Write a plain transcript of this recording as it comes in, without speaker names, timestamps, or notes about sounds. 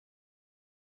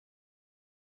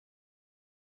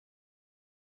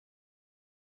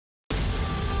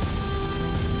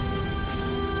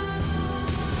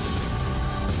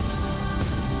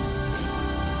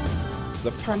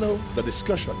the panel, the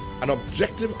discussion, an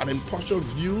objective and impartial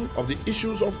view of the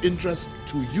issues of interest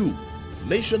to you.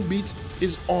 Nation Beat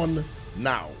is on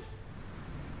now.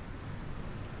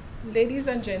 Ladies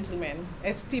and gentlemen,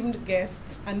 esteemed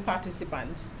guests and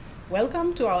participants,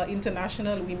 welcome to our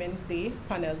International Women's Day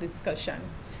panel discussion.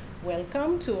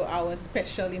 Welcome to our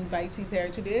special invitees here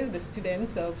today, the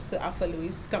students of Sir Arthur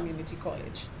Lewis Community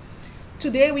College.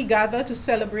 Today we gather to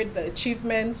celebrate the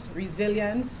achievements,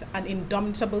 resilience, and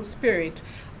indomitable spirit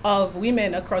of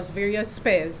women across various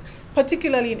spheres,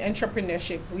 particularly in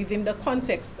entrepreneurship within the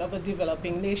context of a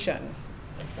developing nation.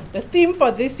 The theme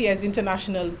for this year's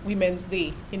International Women's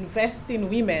Day, Invest in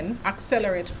Women,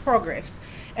 Accelerate Progress,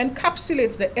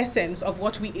 encapsulates the essence of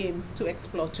what we aim to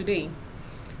explore today.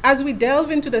 As we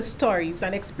delve into the stories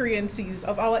and experiences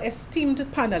of our esteemed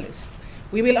panelists,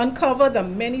 we will uncover the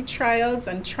many trials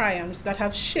and triumphs that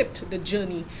have shaped the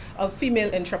journey of female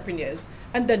entrepreneurs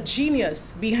and the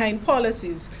genius behind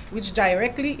policies which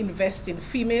directly invest in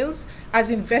females,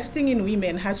 as investing in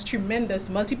women has tremendous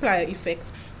multiplier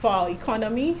effects for our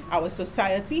economy, our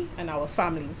society, and our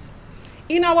families.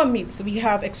 In our midst, we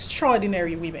have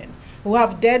extraordinary women who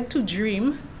have dared to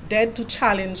dream, dared to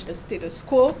challenge the status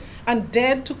quo, and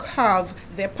dared to carve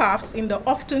their paths in the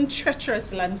often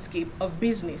treacherous landscape of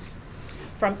business.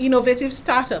 From innovative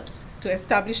startups to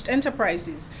established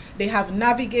enterprises, they have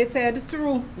navigated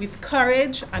through with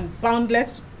courage and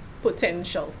boundless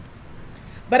potential.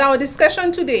 But our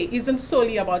discussion today isn't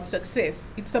solely about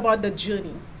success, it's about the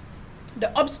journey,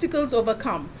 the obstacles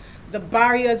overcome, the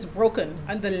barriers broken,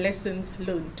 and the lessons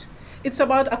learned. It's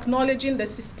about acknowledging the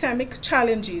systemic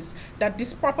challenges that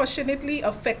disproportionately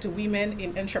affect women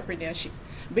in entrepreneurship,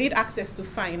 be it access to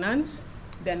finance,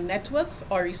 their networks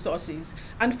or resources,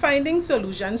 and finding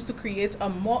solutions to create a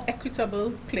more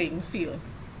equitable playing field.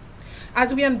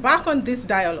 As we embark on this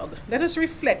dialogue, let us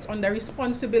reflect on the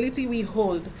responsibility we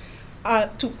hold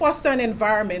to foster an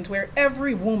environment where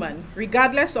every woman,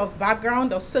 regardless of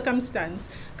background or circumstance,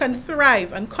 can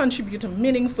thrive and contribute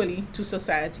meaningfully to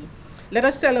society. Let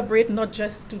us celebrate not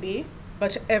just today,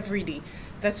 but every day,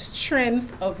 the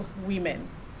strength of women.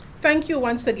 Thank you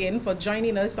once again for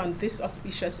joining us on this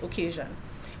auspicious occasion.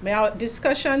 May our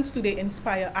discussions today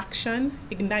inspire action,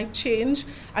 ignite change,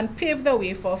 and pave the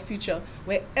way for a future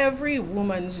where every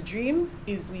woman's dream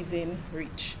is within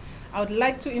reach. I would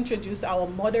like to introduce our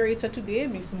moderator today,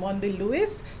 Ms. Monday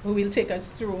Lewis, who will take us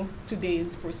through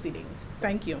today's proceedings.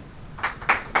 Thank you.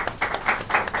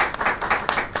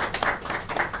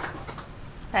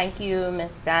 Thank you,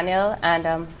 Ms. Daniel,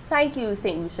 and thank you,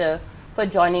 St. Lucia, for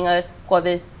joining us for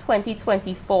this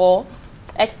 2024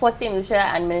 Export Saint Lucia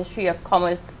and Ministry of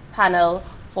Commerce panel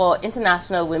for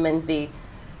International Women's Day.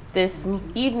 This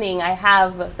evening, I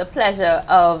have the pleasure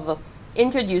of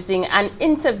introducing and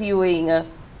interviewing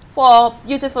 4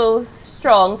 beautiful,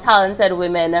 strong, talented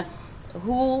women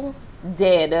who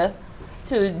dared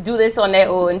to do this on their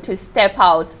own, to step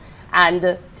out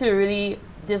and to really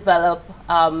develop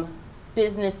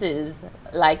businesses,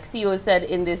 like CEO said,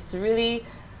 in this really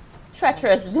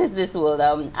treacherous business world.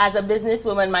 As a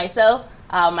businesswoman myself,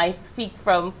 I speak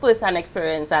from first-hand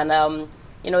experience, and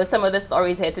you know, some of the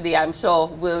stories here today, I'm sure,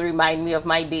 will remind me of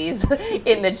my days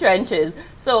in the trenches.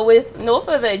 So with no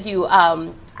further ado,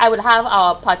 I would have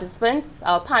our participants,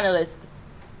 our panelists,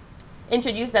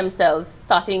 introduce themselves,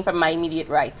 starting from my immediate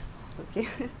right. Okay.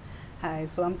 Hi,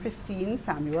 so I'm Christine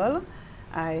Samuel.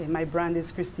 My brand is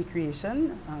Christy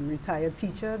Creation. I'm a retired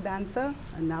teacher, dancer,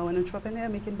 and now an entrepreneur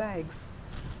making bags.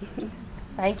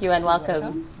 Thank you and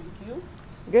welcome. Thank you.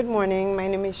 Good morning, my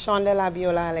name is Shonda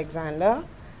Labiola Alexander,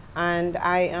 and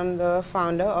I am the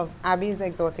founder of Abby's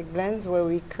Exotic Blends, where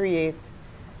we create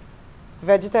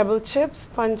vegetable chips,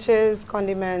 punches,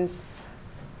 condiments,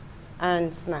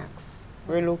 and snacks.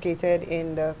 We're located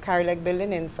in the Carrileg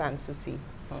building in Saint Lucia.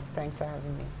 Thanks for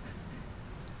having me.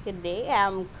 Good day,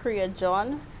 I'm Kriya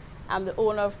John. I'm the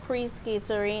owner of Crease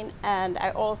Catering, and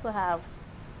I also have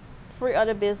 3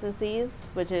 other businesses,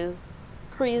 which is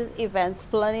Crease Events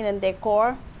Planning and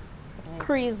Decor,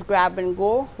 Crease Grab and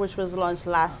Go, which was launched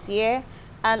last year,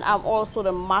 and I'm also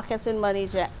the marketing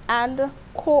manager and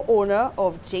co-owner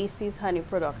of JC's Honey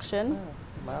Production.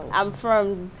 Oh, wow. I'm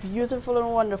from beautiful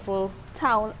and wonderful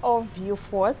town of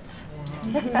Vieux-Fort.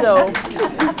 So,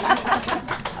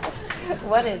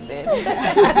 what is this?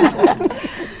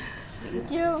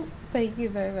 thank you. Thank you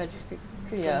very much,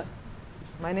 Kriya.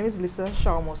 My name is Lisa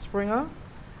Sharma Springer.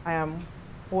 I am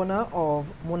owner of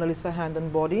Mona Lisa Hand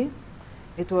and Body.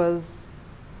 It was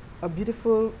a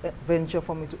beautiful venture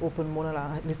for me to open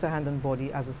Mona Lisa Hand and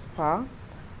Body as a spa.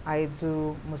 I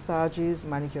do massages,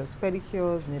 manicures,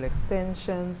 pedicures, nail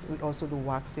extensions. We also do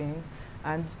waxing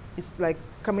And it's like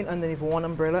coming underneath one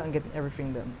umbrella and getting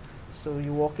everything done. So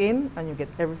you walk in and you get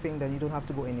everything done. You don't have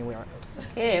to go anywhere else.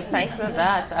 Okay, thanks for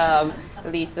that,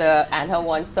 Lisa and her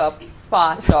one-stop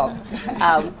spa shop.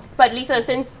 But Lisa,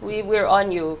 since we're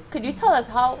on you, could you tell us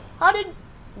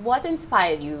what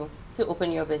inspired you to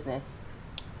open your business?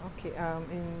 Okay,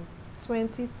 in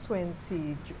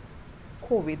 2020,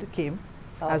 COVID came,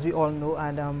 as we all know,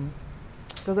 and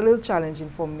it was a little challenging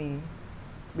for me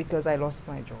because I lost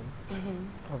my job,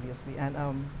 obviously.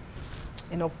 And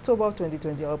in October of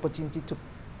 2020, our opportunity to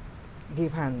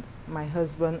give hand. My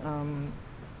husband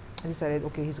decided,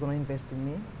 okay, he's going to invest in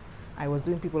me. I was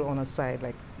doing people on a side,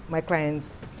 like my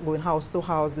clients going house to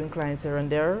house, doing clients here and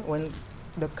there when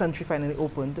the country finally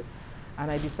opened, and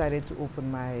I decided to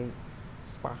open my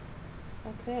spa.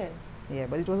 Okay. Yeah,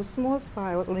 but it was a small spa.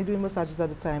 I was only doing massages at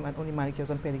the time and only manicures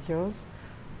and pedicures.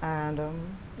 And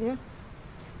yeah.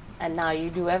 And now you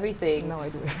do everything. Now I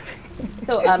do everything.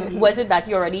 So was it that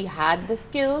you already had the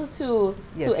skill to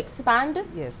expand?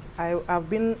 Yes, I've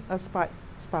been a spa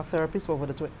therapist for over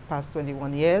the past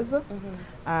 21 years.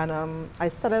 And I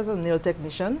started as a nail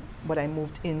technician, but I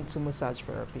moved into massage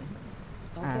therapy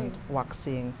and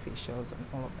waxing, facials, and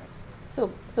all of that.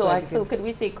 So could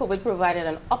we say COVID provided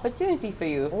an opportunity for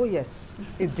you? Oh yes,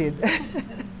 it did.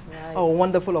 Oh,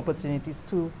 wonderful opportunities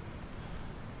to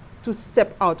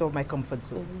step out of my comfort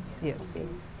zone. Yes,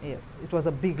 yes, it was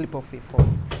a big leap of faith for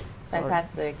me.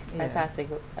 Fantastic, fantastic.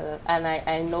 And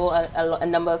I know a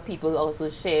number of people also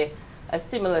share a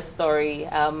similar story,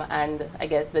 and I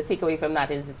guess the takeaway from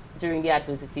that is during the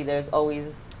adversity, there's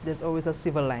always a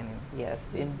silver lining. Yes,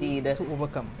 indeed. To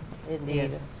overcome.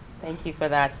 Indeed. Yes. Thank you for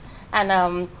that. And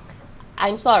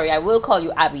I'm sorry, I will call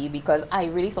you Abby because I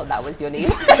really thought that was your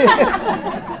name.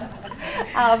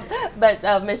 But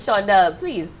Ms. Shonda,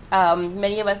 please,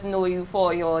 many of us know you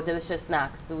for your delicious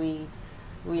snacks. We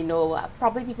know,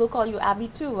 probably people call you Abby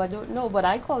too, I don't know, but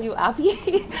I call you Abby.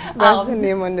 That's the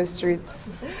name on the streets.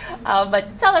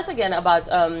 But tell us again about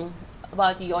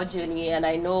your journey. And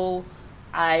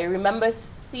I remember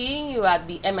seeing you at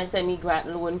the MSME Grant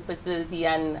Loan Facility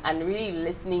and really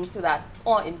listening to that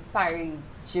awe-inspiring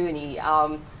journey.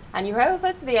 And you're here with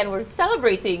us today and we're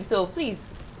celebrating, so please.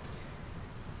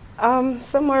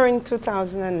 Somewhere in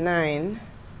 2009,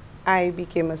 I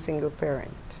became a single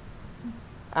parent.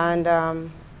 And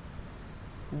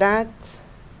that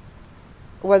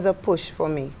was a push for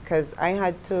me because I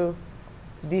had to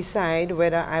decide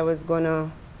whether I was going to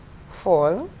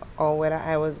fall or whether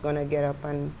I was going to get up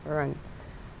and run.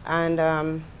 And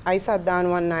I sat down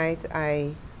one night,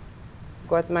 I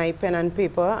got my pen and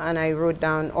paper, and I wrote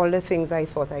down all the things I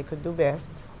thought I could do best.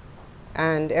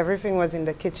 And everything was in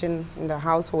the kitchen, in the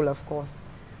household, of course.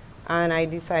 And I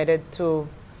decided to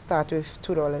start with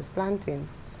 $2 plantain.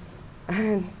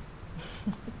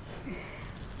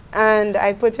 And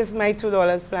I purchased my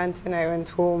 $2 plantain. I went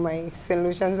home. My St.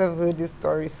 Lucians have heard this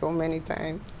story so many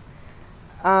times.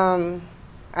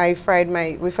 I fried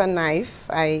with a knife,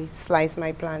 I sliced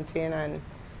my plantain and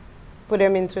put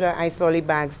them into the ice lolly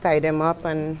bags, tie them up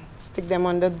and stick them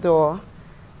on the door.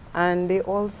 And they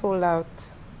all sold out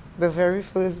the very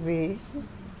first day.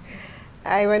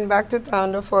 I went back to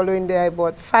town the following day, I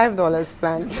bought $5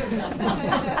 plantain.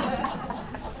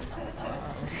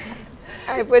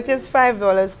 I purchased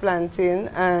 $5 plantain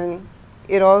and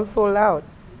it all sold out.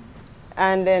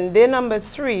 And then day number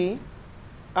 3,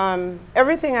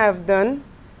 everything I've done,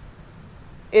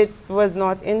 it was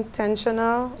not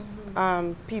intentional.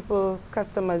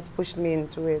 Customers pushed me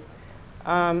into it.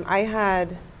 I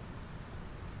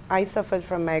suffered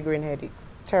from migraine headaches,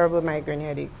 terrible migraine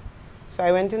headaches. So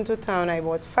I went into town, I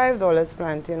bought $5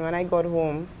 plantain. When I got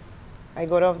home, I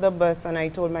got off the bus and I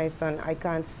told my son, I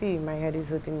can't see, my head is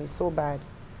hurting me so bad.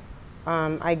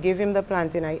 I gave him the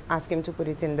plantain, I asked him to put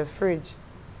it in the fridge,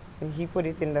 and he put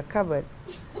it in the cupboard.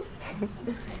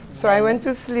 So I went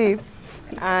to sleep,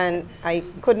 and I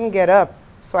couldn't get up,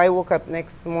 so I woke up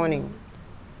next morning.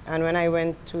 And when I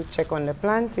went to check on the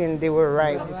plantain, they were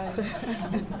ripe.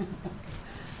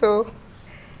 So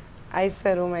I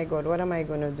said, oh my God, what am I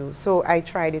going to do? So I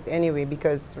tried it anyway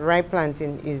because ripe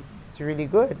plantain is really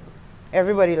good.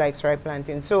 Everybody likes ripe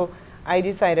plantain. So I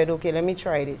decided, okay, let me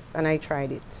try this. And I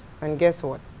tried it. And guess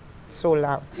what? Sold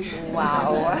out.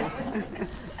 Wow.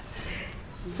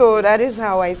 So that is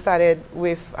how I started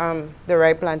with the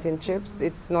ripe plantain chips.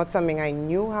 It's not something I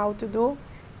knew how to do.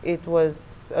 It was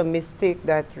a mistake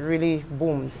that really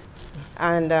boomed.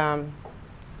 And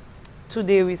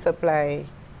today we supply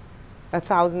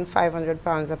 1,500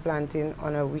 pounds of plantain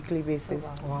on a weekly basis.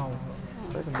 Wow.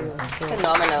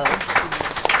 Phenomenal.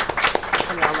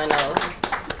 Phenomenal.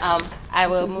 I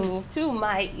will move to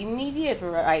my immediate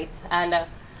right. And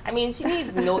I mean, she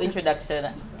needs no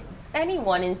introduction.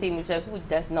 Anyone in St. Lucia who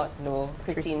does not know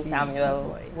Christine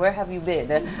Samuel, where have you been?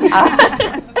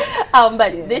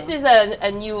 But this is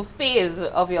a new phase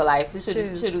of your life,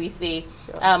 should we say.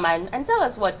 Sure. And tell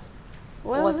us what.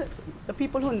 The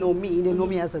people who know me, they know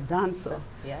me as a dancer.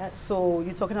 Yes. So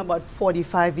you're talking about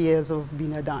 45 years of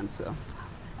being a dancer.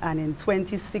 And in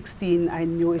 2016, I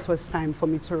knew it was time for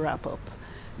me to wrap up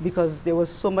because there was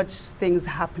so much things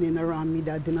happening around me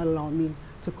that didn't allow me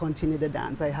to continue the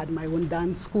dance. I had my own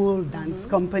dance school, dance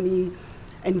company,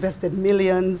 invested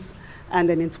millions, and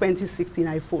then in 2016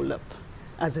 I folded up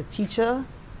as a teacher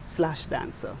 /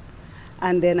 dancer.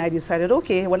 And then I decided,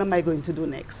 okay, what am I going to do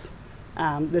next?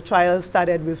 The trial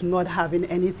started with not having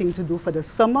anything to do for the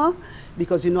summer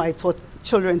because, you know, I taught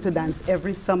children to dance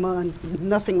every summer and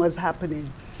nothing was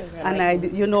happening. And I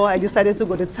decided to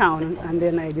go to town, and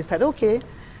then I decided, okay,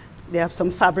 they have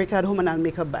some fabric at home and I'll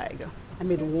make a bag. I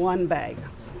made one bag.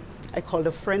 I called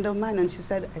a friend of mine and I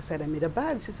said, I made a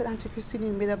bag. She said, Auntie Christine,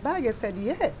 you made a bag? I said,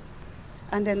 yeah.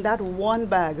 And then that one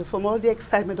bag, from all the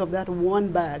excitement of that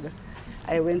one bag,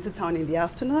 I went to town in the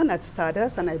afternoon at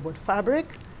Stardust and I bought fabric,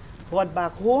 brought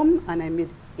back home, and I made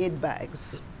 8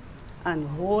 bags. And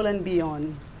whole and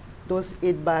beyond, those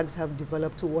 8 bags have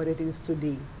developed to what it is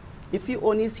today. If you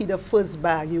only see the first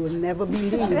bag, you will never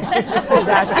believe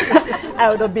that I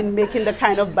would have been making the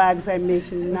kind of bags I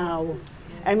make now.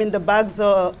 I mean, the bags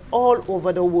are all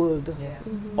over the world,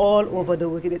 all over the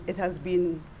world. It has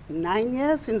been 9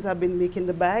 years since I've been making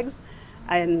the bags,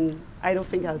 and I don't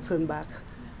think I'll turn back.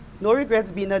 No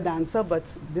regrets being a dancer, but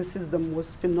this is the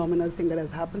most phenomenal thing that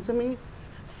has happened to me.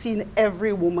 Seeing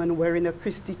every woman wearing a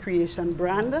Christy Creation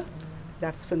brand,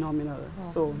 that's phenomenal.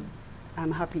 So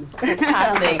I'm happy.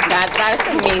 Fantastic. That's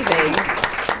amazing.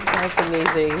 That's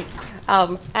amazing.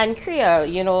 And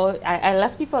Kriya, you know, I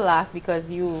left you for last because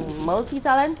you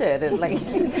multi-talented. Like,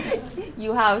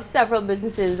 you have several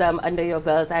businesses under your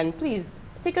belt, and please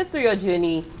take us through your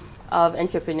journey of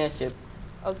entrepreneurship.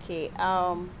 Okay.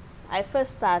 I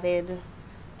first started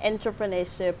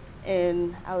entrepreneurship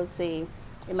in, I would say,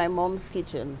 in my mom's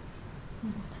kitchen.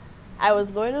 I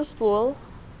was going to school,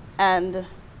 and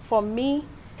for me,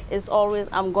 it's always,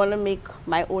 I'm going to make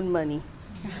my own money.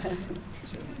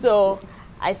 So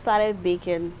I started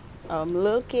baking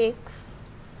little cakes,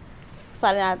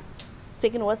 started at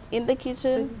taking what's in the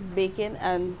kitchen, baking,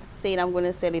 and saying I'm going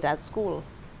to sell it at school.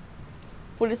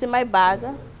 Put it in my bag.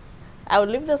 I would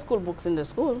leave the school books in the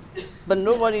school, but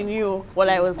nobody knew what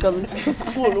I was coming to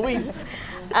school with.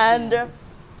 And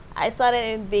I started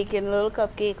in baking little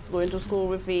cupcakes, going to school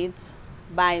with it,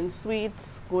 buying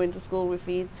sweets, going to school with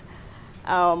it.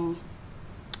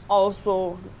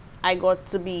 Also, I got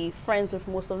to be friends with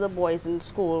most of the boys in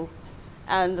school,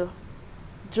 and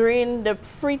during the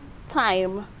free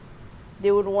time,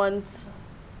 they would want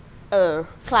a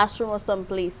classroom or some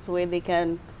place where they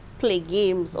can play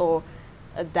games or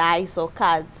dice or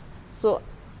cards. So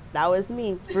that was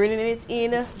me, bringing it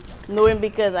in, knowing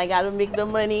because I got to make the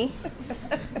money.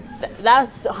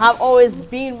 That's have always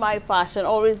been my passion.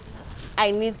 Always,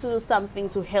 I need to do something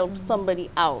to help somebody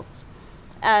out.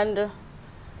 And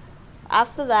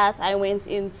after that, I went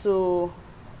into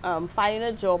finding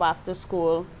a job after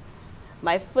school.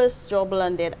 My first job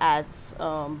landed at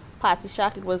Party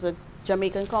Shack. It was a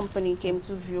Jamaican company, came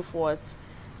to Viewfort,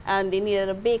 and they needed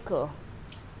a baker.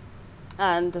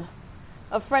 And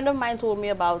a friend of mine told me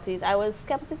about it. I was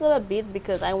skeptical a bit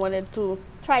because I wanted to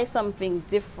try something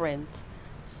different.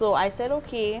 So I said,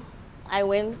 okay. I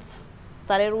went,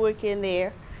 started working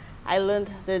there. I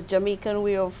learned the Jamaican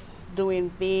way of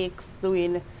doing bakes,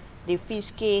 doing the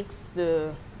fish cakes,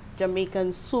 the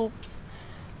Jamaican soups,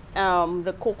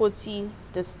 the cocoa tea,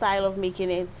 the style of making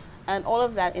it, and all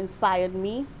of that inspired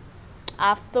me.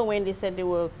 After when they said they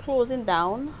were closing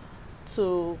down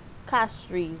to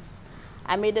castries,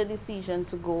 I made a decision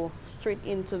to go straight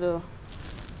into the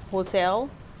hotel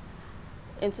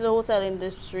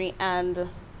industry, and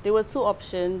there were 2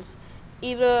 options,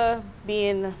 either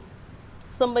being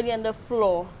somebody on the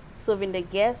floor serving the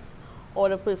guests or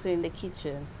the person in the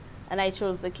kitchen, and I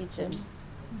chose the kitchen.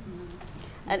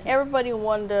 And everybody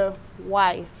wonder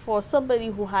why, for somebody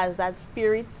who has that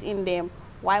spirit in them,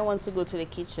 why want to go to the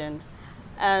kitchen.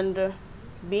 And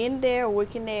being there,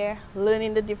 working there,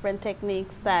 learning the different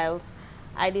techniques, styles,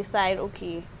 I decide,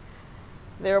 okay,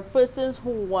 there are persons who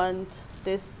want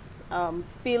this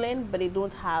feeling, but they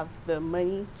don't have the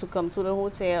money to come to the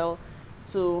hotel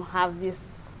to have these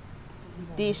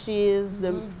dishes,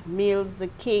 the meals, the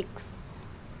cakes.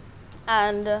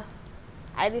 And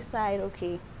I decide,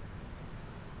 okay,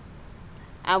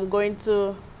 I'm going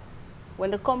to when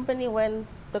the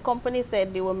company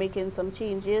said they were making some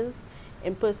changes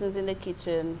in persons in the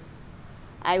kitchen,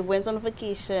 I went on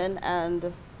vacation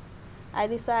and I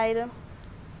decided,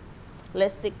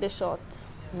 let's take the shot.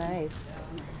 Nice.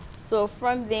 So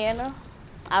from then,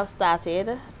 I've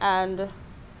started, and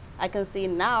I can see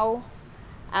now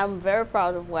I'm very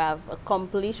proud of what I've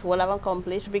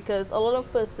accomplished, because a lot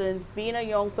of persons, being a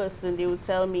young person, they would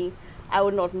tell me I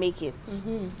would not make it,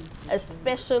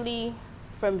 especially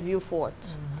from Vieux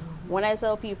Fort. When I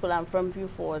tell people I'm from Vieux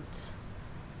Fort,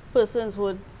 persons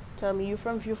would tell me, you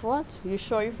from Vieux Fort? You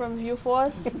sure you're from Vieux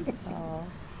Fort?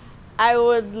 I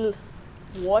would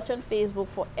watch on Facebook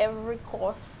for every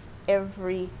course,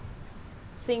 everything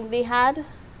they had,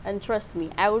 and trust me,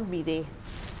 I would be there.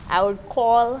 I would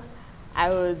call,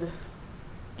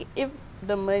 if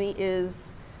the money is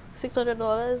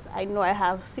 $600, I know I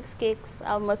have 6 cakes,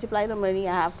 I'll multiply the money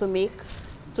I have to make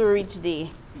to reach there.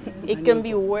 It can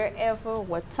be wherever,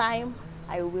 what time,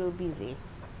 I will be there.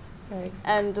 Right.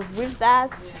 And with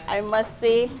that, I must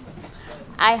say,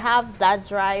 I have that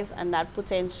drive and that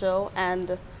potential,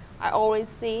 and I always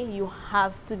say you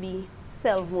have to be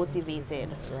self-motivated.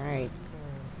 Right.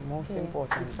 Most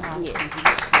important. Yes.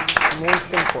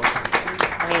 Most important.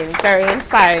 I mean, very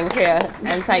inspiring here,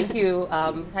 and thank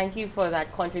you for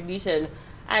that contribution.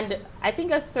 And I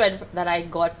think a thread that I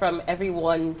got from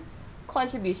everyone's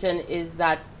contribution is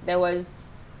that there was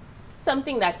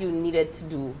something that you needed to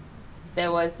do.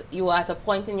 You were at a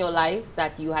point in your life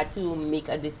that you had to make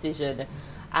a decision,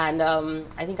 and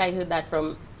I think I heard that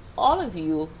from all of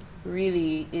you,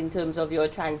 really, in terms of your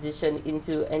transition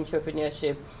into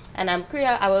entrepreneurship. And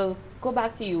Kriya, I will go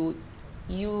back to you.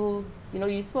 You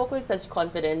spoke with such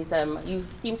confidence. You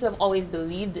seem to have always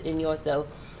believed in yourself.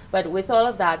 But with all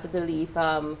of that belief,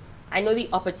 I know the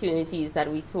opportunities that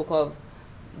we spoke of,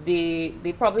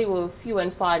 they probably were few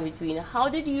and far in between. How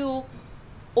did you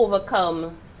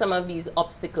overcome some of these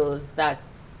obstacles that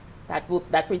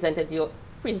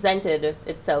presented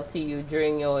itself to you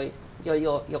during your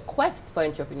quest for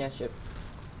entrepreneurship?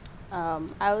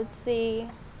 I would say,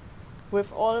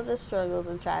 with all of the struggles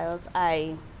and trials,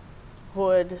 I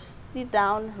would sit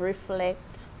down,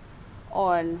 reflect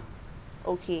on,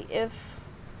 okay, if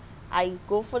I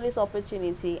go for this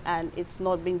opportunity and it's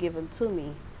not been given to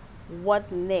me, what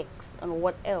next and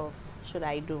what else should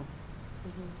I do?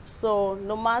 So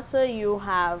no matter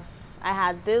I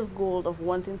had this goal of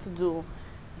wanting to do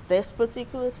this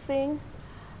particular thing,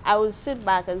 I would sit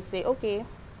back and say, okay,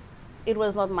 it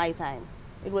was not my time.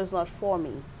 It was not for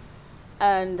me.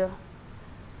 And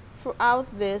throughout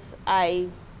this, I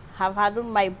have had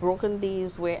my broken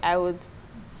days where I would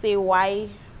say, why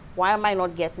am I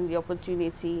not getting the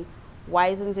opportunity? Why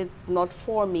isn't it not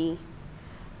for me?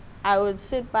 I would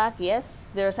sit back. Yes,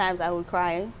 there are times I would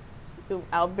cry.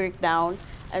 I'll break down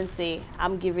and say,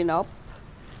 I'm giving up.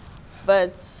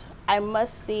 But I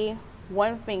must say,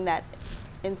 one thing that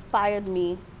inspired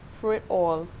me through it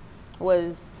all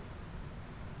was,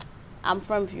 I'm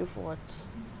from Vieux Fort.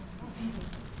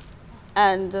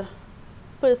 And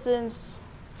persons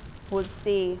would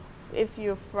say, if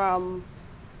you're from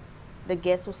the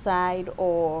ghetto side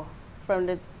or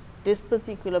from this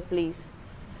particular place,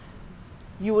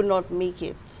 you will not make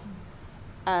it.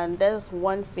 And there's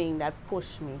one thing that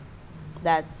pushed me,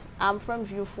 that I'm from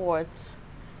Vieux Fort,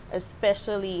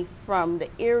 especially from the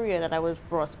area that I was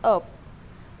brought up,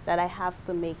 that I have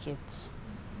to make it.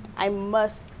 I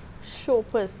must show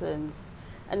persons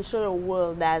and show the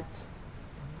world that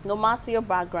no matter your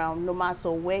background, no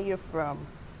matter where you're from,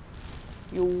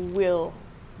 you will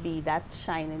be that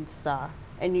shining star,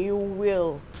 and you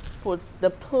will put the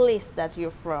place that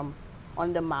you're from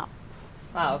on the map.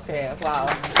 Wow, okay, wow.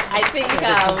 I think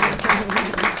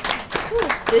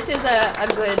this is a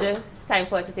good time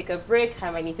for us to take a break.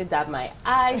 I might need to dab my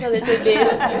eyes a little bit.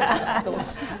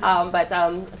 But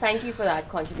thank you for that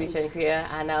contribution, Kriya.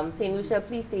 And St. Lucia,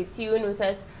 please stay tuned with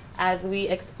us as we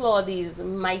explore these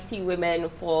mighty women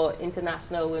for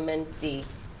International Women's Day.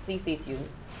 Please stay tuned.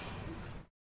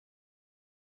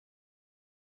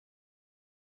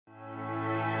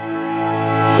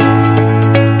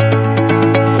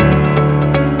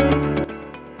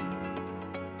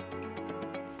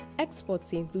 Export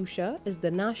Saint Lucia is the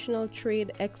national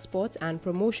trade, export and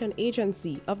promotion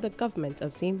agency of the government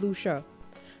of Saint Lucia.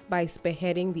 By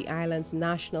spearheading the island's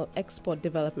national export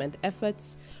development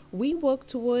efforts, we work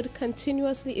toward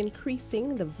continuously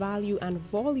increasing the value and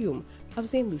volume of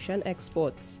Saint Lucian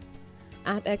exports.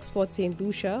 At Export Saint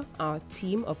Lucia, our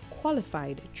team of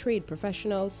qualified trade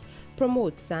professionals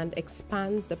promotes and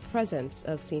expands the presence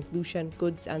of Saint Lucian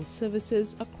goods and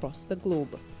services across the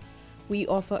globe. We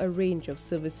offer a range of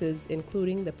services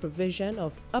including the provision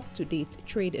of up-to-date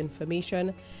trade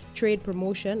information, trade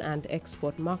promotion and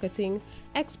export marketing,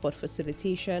 export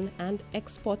facilitation, and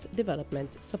export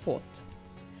development support.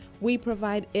 We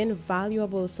provide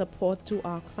invaluable support to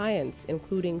our clients,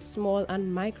 including small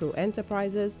and micro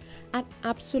enterprises, at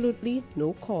absolutely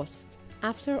no cost.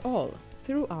 After all,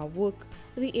 through our work,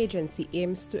 the agency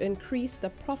aims to increase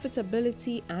the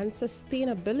profitability and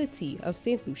sustainability of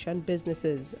St. Lucian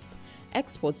businesses.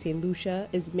 Export Saint Lucia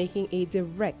is making a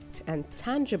direct and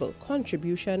tangible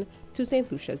contribution to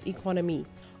St. Lucia's economy.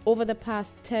 Over the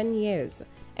past 10 years,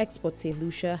 Export Saint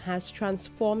Lucia has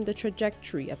transformed the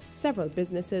trajectory of several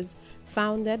businesses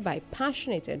founded by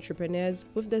passionate entrepreneurs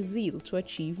with the zeal to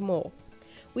achieve more.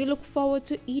 We look forward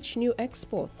to each new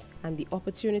export and the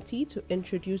opportunity to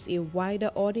introduce a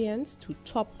wider audience to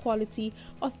top quality,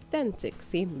 authentic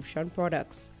St. Lucian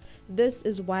products. This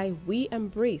is why we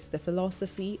embrace the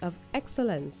philosophy of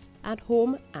excellence at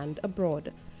home and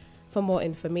abroad. For more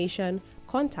information,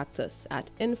 contact us at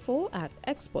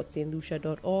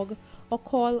info@exportstlucia.org or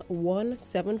call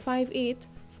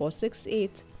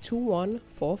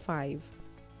 1-758-468-2145.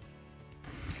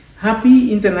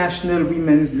 Happy International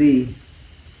Women's Day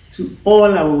to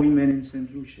all our women in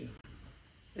St. Lucia,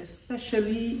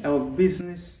 especially our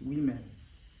business women,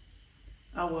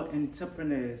 our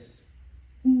entrepreneurs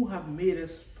who have made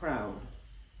us proud.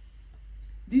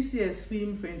 This year's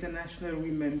theme for International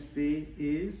Women's Day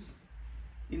is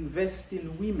Invest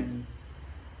in Women,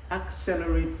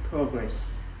 Accelerate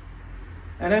Progress.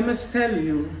 And I must tell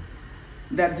you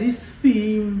that this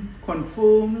theme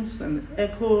confirms and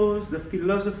echoes the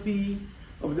philosophy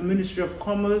of the Ministry of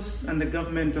Commerce and the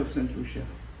government of St. Lucia.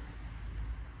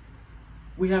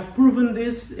 We have proven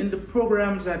this in the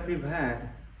programs that we've had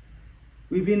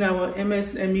within our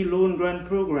MSME loan grant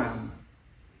program,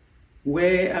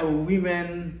 where our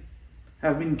women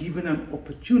have been given an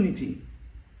opportunity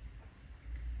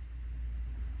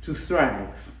to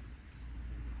thrive.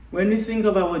 When you think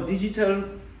of our digital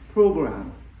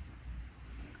program,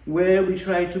 where we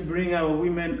try to bring our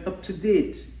women up to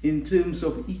date in terms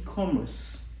of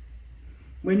e-commerce,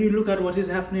 when you look at what is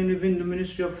happening within the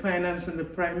Ministry of Finance and the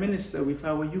Prime Minister with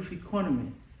our youth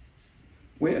economy,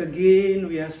 where again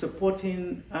we are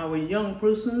supporting our young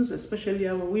persons, especially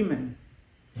our women,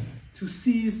 to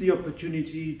seize the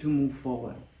opportunity to move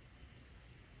forward.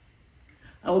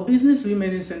 Our business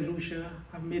women in St. Lucia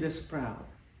have made us proud,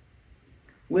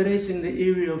 whether it's in the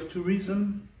area of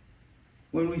tourism,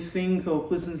 when we think of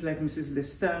persons like Mrs.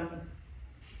 Destin,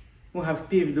 who have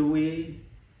paved the way,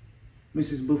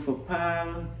 Mrs.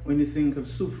 Beaufort-Pal, when you think of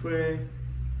Soufre,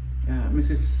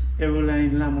 Mrs.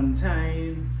 Eroline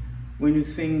Lamontagne, when you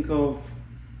think of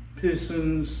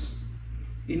persons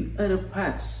in other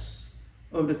parts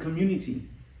of the community.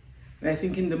 And I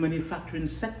think in the manufacturing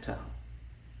sector,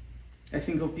 I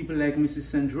think of people like Mrs.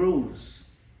 St. Rose,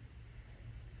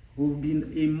 who've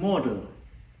been a model,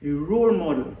 a role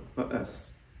model for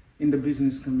us in the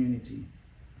business community.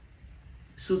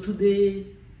 So today,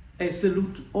 I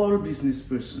salute all business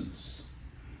persons,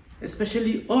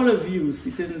 especially all of you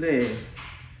sitting there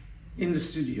in the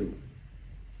studio.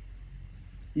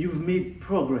 You've made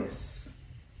progress.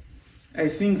 I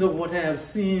think of what I have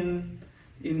seen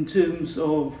in terms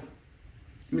of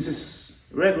Mrs.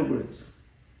 Regelbert,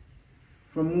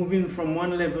 from moving from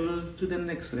one level to the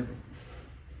next level.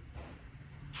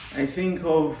 I think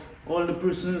of all the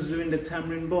persons doing the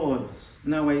tamarind boards.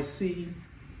 Now I see,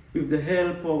 with the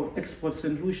help of Export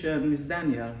Saint Lucia and Ms.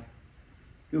 Daniel,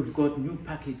 you've got new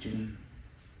packaging.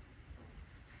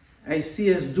 I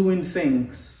see us doing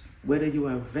things, whether you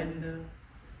are a vendor,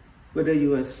 whether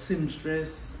you are a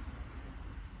seamstress,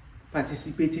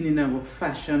 participating in our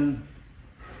fashion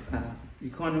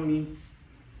economy,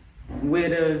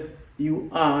 whether you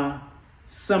are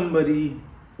somebody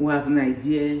who has an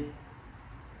idea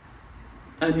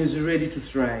and is ready to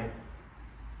thrive.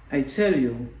 I tell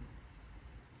you,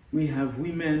 we have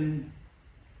women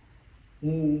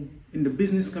who, in the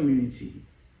business community,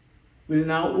 will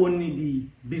now only be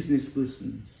business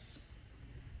persons.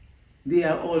 They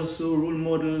are also role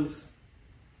models,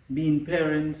 being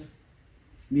parents,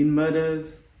 being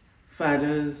mothers,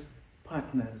 fathers,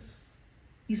 partners.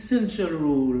 Essential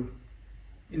role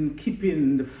in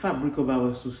keeping the fabric of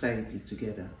our society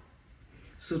together.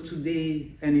 So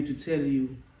today, I need to tell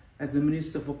you, as the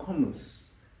Minister for Commerce,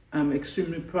 I'm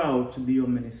extremely proud to be your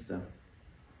minister.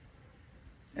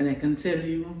 And I can tell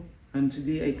you, and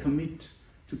today I commit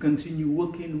to continue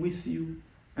working with you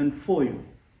and for you,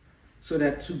 so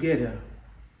that together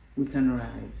we can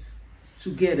rise.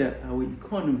 Together our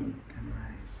economy can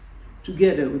rise.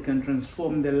 Together we can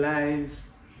transform the lives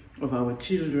of our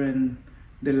children,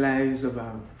 the lives of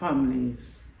our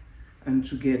families, and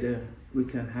together we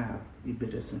can have a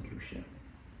better St. Lucia.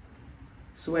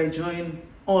 So I join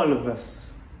all of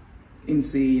us in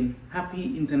saying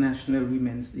Happy International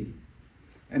Women's Day,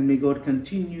 and may God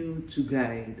continue to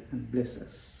guide and bless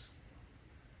us.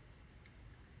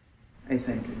 I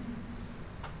thank you.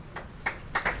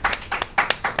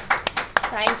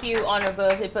 Thank you, Honorable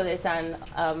Hippolyte. And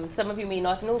some of you may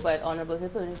not know, but Honorable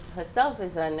Hippolyte herself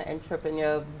is an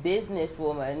entrepreneur,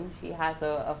 businesswoman. She has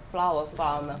a flower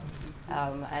farm,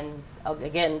 and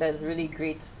again, does really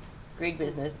great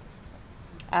business.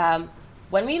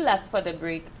 When we left for the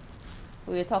break,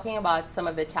 we were talking about some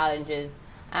of the challenges.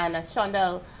 And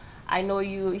Shondell, I know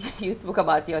you spoke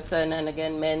about your son, and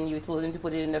again, men, you told him to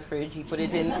put it in the fridge. He put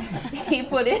it in, he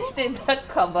put it in the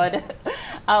cupboard.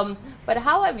 But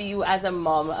how have you, as a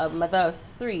mom, a mother of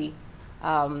 3,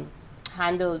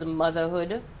 handled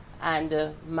motherhood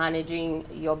and managing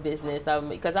your business?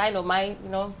 Because I know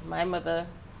my mother,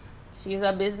 she's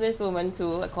a businesswoman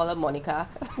too. I call her Monica.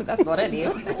 That's not her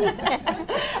name.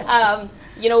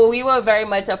 We were very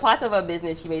much a part of her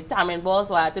business. She made tamarind balls,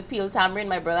 so I had to peel tamarind.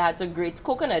 My brother had to grate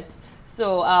coconut.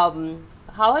 So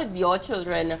how have your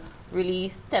children really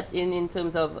stepped in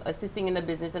terms of assisting in the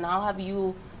business, and how have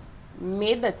you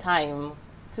made the time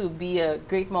to be a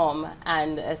great mom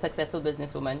and a successful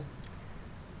businesswoman?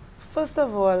 First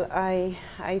of all,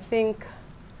 I think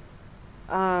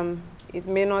it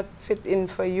may not fit in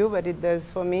for you, but it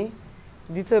does for me.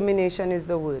 Determination is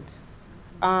the word.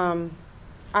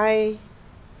 I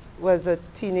was a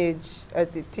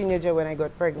teenager when I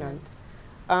got pregnant.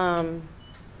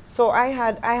 So I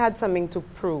had something to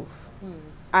prove.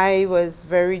 I was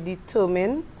very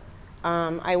determined.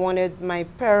 I wanted my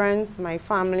parents, my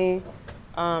family,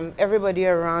 everybody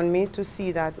around me to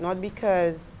see that not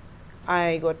because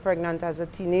I got pregnant as a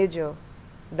teenager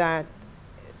that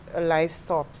life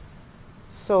stops.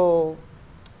 So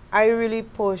I really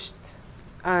pushed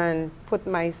and put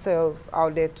myself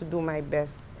out there to do my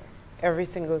best every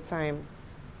single time.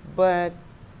 But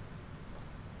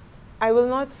I will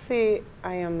not say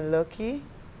I am lucky,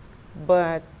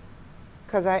 but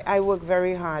because I work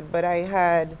very hard, but I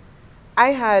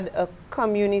had a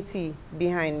community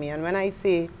behind me. And when I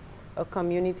say a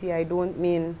community, I don't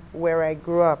mean where I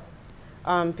grew up.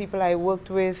 People I worked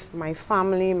with, my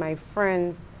family, my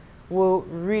friends, were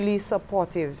really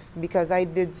supportive because I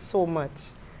did so much.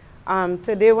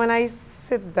 Today when I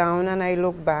sit down and I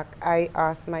look back, I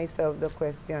ask myself the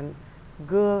question,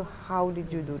 girl, how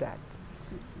did you do that?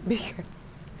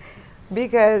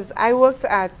 Because I worked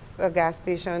at a gas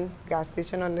station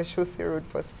on the Chaussee Road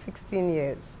for 16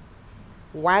 years.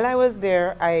 While I was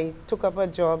there, I took up a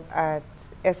job at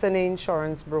S&A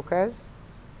Insurance Brokers.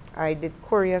 I did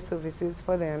courier services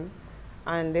for them.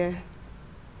 And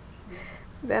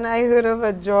then I heard of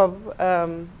a job, a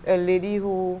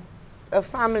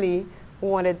family who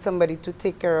wanted somebody to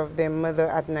take care of their mother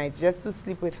at night, just to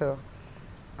sleep with her.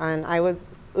 And I was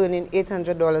earning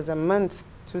 $800 a month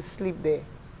to sleep there.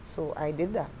 So I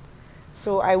did that.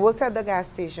 So I worked at the gas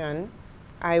station.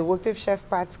 I worked with Chef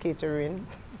Pat's Catering.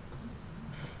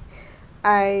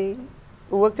 I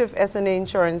worked with S&A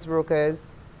Insurance Brokers.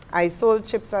 I sold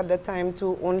chips at the time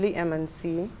to only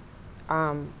M&C,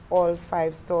 all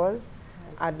 5 stores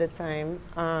at the time.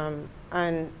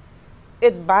 And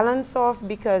it balanced off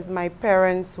because my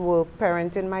parents were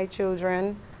parenting my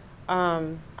children.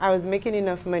 I was making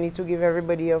enough money to give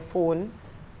everybody a phone.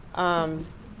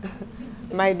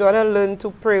 My daughter learned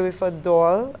to pray with a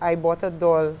doll. I bought a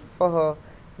doll for her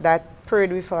that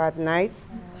prayed with her at night.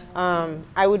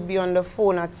 I would be on the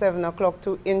phone at 7 o'clock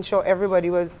to ensure everybody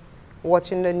was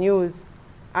watching the news.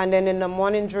 And then in the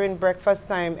morning during breakfast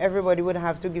time, everybody would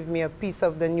have to give me a piece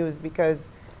of the news because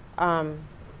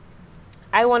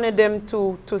I wanted them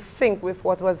to sync with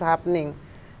what was happening.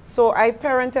 So I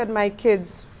parented my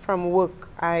kids from work.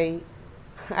 I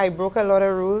broke a lot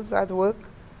of rules at work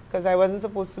because I wasn't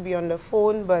supposed to be on the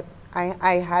phone, but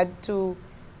I had to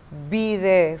be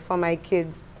there for my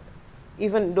kids.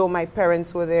 Even though my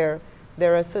parents were there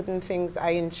are certain things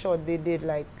I ensured they did,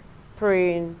 like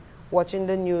praying, watching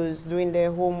the news, doing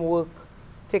their homework,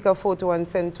 take a photo and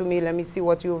send to me, let me see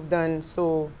what you've done.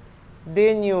 So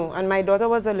they knew. And my daughter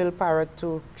was a little parrot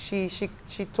too. She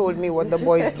told me what the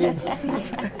boys did.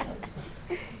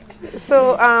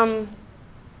 So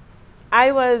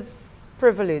I was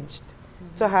privileged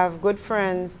to have good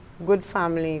friends, good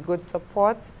family, good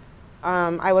support.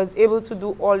 I was able to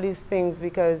do all these things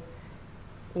because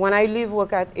when I leave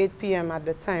work at 8 p.m. at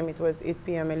the time, it was 8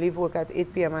 p.m. I leave work at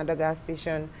 8 p.m. at the gas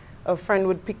station. A friend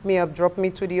would pick me up, drop me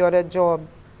to the other job.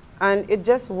 And it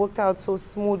just worked out so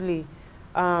smoothly.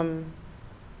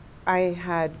 I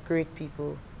had great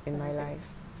people in my life.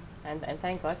 And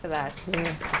thank God for that.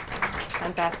 Yeah.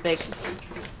 Fantastic.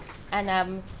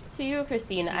 And to you,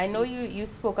 Christine, I know you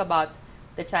spoke about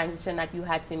the transition that you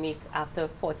had to make after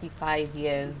 45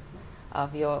 years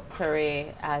of your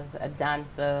career as a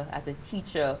dancer, as a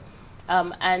teacher.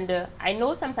 And I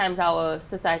know sometimes our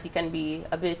society can be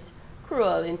a bit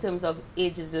cruel in terms of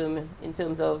ageism, in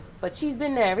terms of, but she's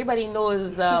been there, everybody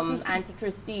knows Auntie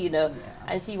Christine,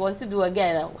 and she wants to do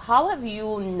again. How have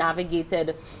you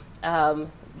navigated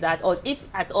that, or if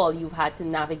at all you've had to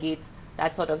navigate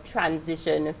that sort of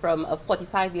transition from a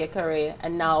 45-year career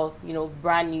and now, you know,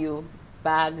 brand new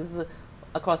bags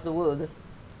across the world?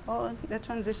 Oh, the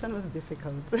transition was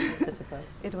difficult. Difficult.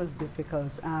 It was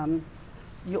difficult.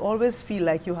 You always feel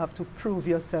like you have to prove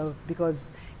yourself, because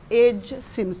age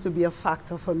seems to be a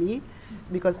factor for me,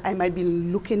 because I might be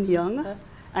looking young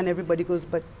and everybody goes,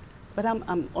 but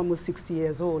I'm almost 60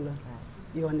 years old.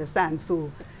 You understand? So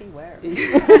 60 where?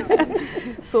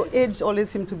 So age always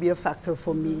seemed to be a factor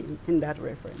for me in that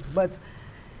reference. But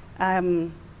I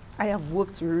have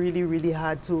worked really, really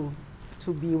hard to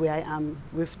be where I am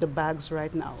with the bags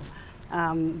right now.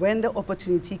 When the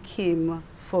opportunity came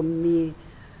for me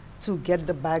to get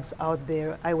the bags out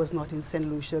there, I was not in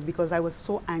Saint Lucia, because I was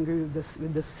so angry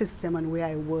with the system and where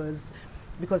I was,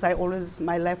 because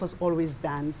my life was always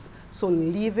dance. So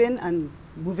leaving and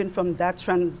moving from that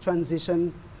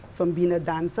transition from being a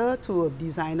dancer to a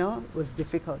designer was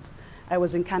difficult. I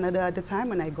was in Canada at the time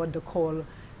when I got the call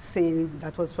saying,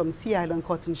 that was from Sea Island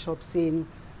Cotton Shop, saying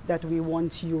that we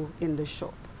want you in the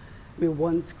shop. We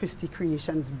want Christy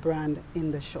Creations brand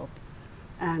in the shop.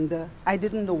 And I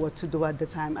didn't know what to do at the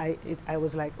time. I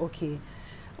was like, okay,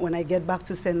 when I get back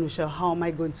to Saint Lucia, how am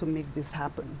I going to make this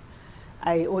happen?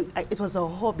 It was a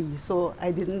hobby, so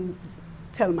I didn't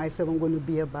tell myself I'm going to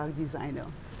be a bag designer.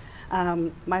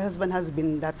 My husband has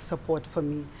been that support for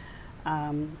me.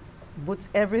 But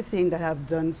everything that I've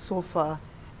done so far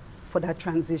for that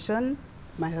transition,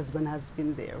 my husband has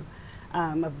been there.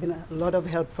 I've been a lot of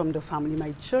help from the family,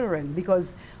 my children,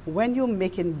 because when you're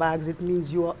making bags, it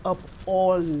means you are up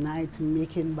all night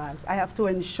making bags. I have to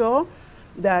ensure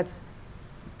that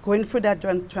going through that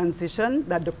transition,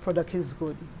 that the product is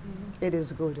good. It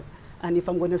is good. And if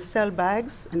I'm going to sell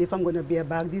bags, and if I'm going to be a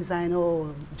bag designer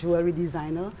or jewelry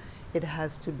designer, it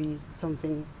has to be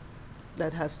something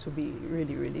that has to be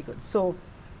really, really good. So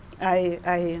I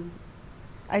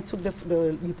took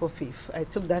the leap of faith. I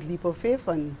took that leap of faith,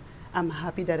 and I'm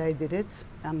happy that I did it.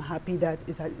 I'm happy that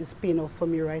it is paying off for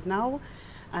me right now,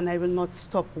 and I will not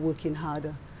stop working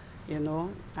harder, you know.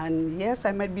 And yes,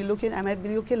 I might be looking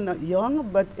not young,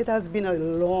 but it has been a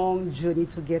long journey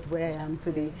to get where I am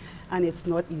today, and it's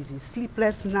not easy.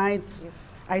 Sleepless nights. Yep.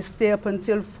 I stay up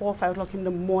until 4 or 5 o'clock in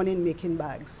the morning making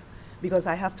bags, because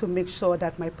I have to make sure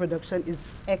that my production is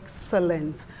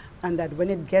excellent, and that when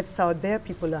it gets out there,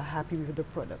 people are happy with the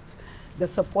product. The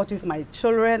support with my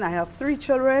children. I have 3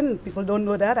 children. People don't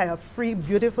know that. I have 3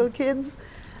 beautiful kids.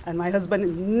 And my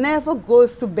husband never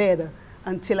goes to bed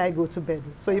until I go to bed.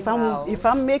 So if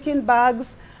I'm making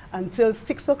bags until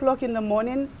 6 o'clock in the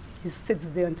morning, he sits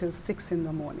there until 6 in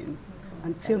the morning,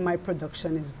 until my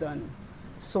production is done.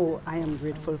 So I am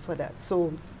grateful for that.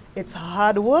 So it's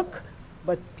hard work,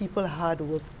 but people's hard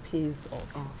work pays off.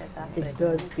 Oh, it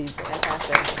does pay off.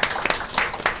 Fantastic.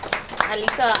 And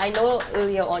Lisa, I know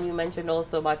earlier on you mentioned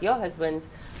also about your husband's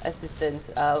assistance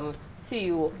to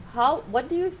you. What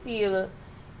do you feel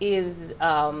is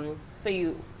for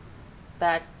you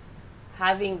that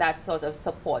having that sort of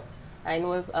support? I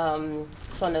know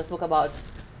Shonda spoke about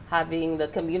having the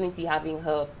community, having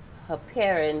her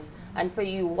parents, and for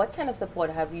you, what kind of support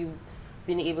have you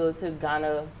been able to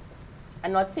garner?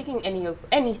 And not taking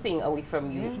anything away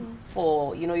from you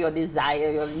for your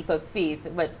desire, your leap of faith,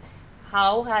 but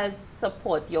how has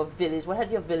support, your village, what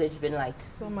has your village been like?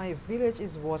 So my village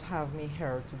is what have me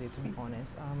here today, to be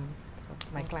honest.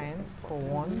 My clients, for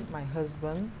one, my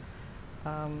husband,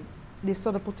 they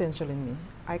saw the potential in me.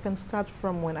 I can start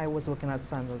from when I was working at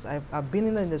Sandals. I've been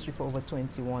in the industry for over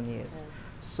 21 years. Yes.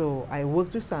 So I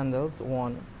worked with Sandals,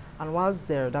 one, and whilst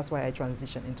there, that's why I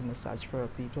transitioned into massage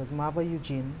therapy. It was Marva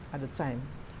Eugene at the time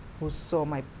who saw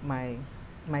my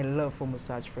love for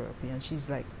massage therapy, and she's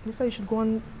like, Lisa, you should go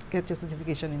and get your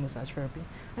certification in massage therapy.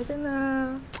 I said,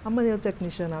 nah, I'm a nail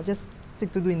technician, I'll just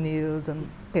stick to doing nails and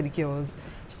pedicures.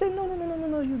 She said,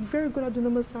 no, you're very good at doing the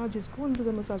massages, go and do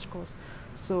the massage course.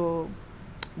 So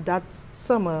that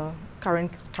summer,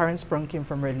 Karen Sprung came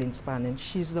from Red Lane Span, and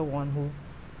she's the one who,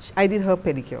 I did her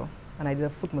pedicure, and I did a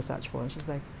foot massage for her, and she's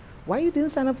like, why you didn't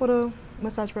sign up for the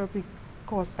massage therapy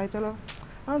course? I tell her,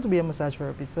 I want to be a massage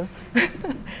therapist, sir.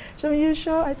 She said, you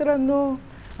sure? I said, oh, no.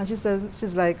 And she said,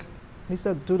 she's like,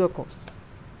 Lisa, do the course.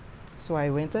 So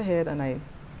I went ahead and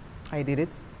I did it.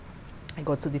 I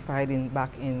got certified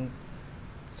back in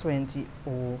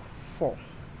 2004,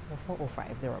 or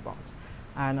 05, thereabouts.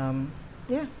 And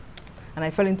yeah, and I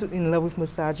fell in love with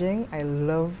massaging. I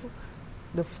love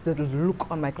the look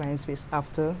on my client's face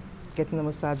after getting the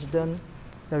massage done,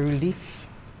 the relief,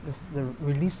 the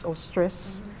release of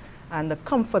stress, and the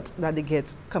comfort that they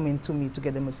get coming to me to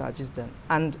get the massages done,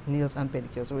 and nails and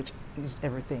pedicures, which is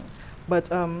everything. But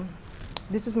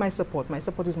this is my support. My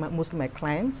support is mostly my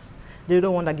clients. They're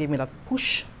the one that gave me that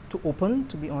push to open,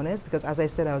 to be honest, because as I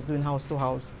said, I was doing house to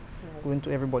house, going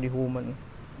to everybody home and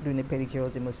doing the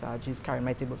pedicures, the massages, carrying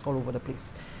my tables all over the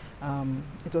place.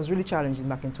 It was really challenging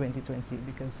back in 2020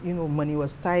 because, you know, money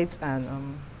was tight,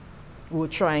 and we were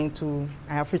trying to,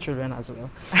 I have 3 children as well.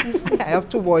 I have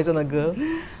 2 boys and a girl.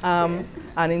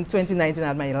 And in 2019, I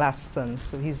had my last son,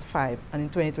 so he's 5. And in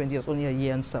 2020, it was only a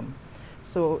year and some.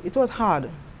 So it was hard.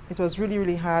 It was really,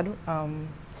 really hard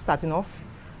starting off.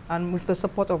 And with the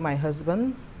support of my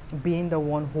husband, being the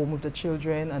one home with the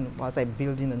children, and as I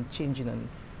building and changing and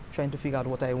trying to figure out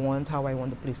what I want, how I want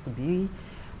the place to be.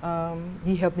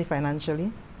 He helped me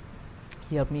financially.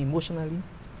 He helped me emotionally.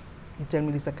 He told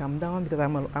me, Lisa, calm down, because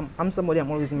I'm somebody,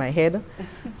 I'm always in my head.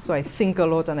 So I think a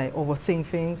lot and I overthink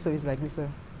things. So he's like,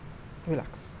 Lisa,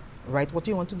 relax. Write what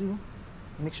you want to do.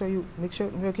 Make sure you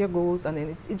make your goals. And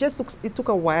then it took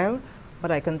a while,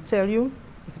 but I can tell you,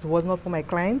 if it was not for my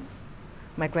clients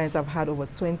have had over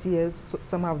 20 years. So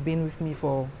some have been with me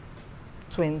for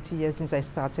 20 years since I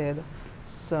started.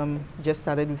 Some just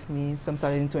started with me, some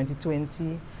started in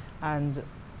 2020, and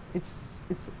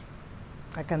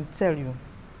I can tell you,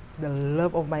 the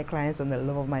love of my clients and the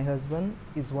love of my husband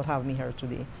is what have me here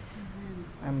today.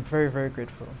 I'm very, very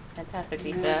grateful. Fantastic,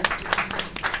 Lisa.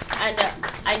 And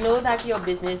I know that your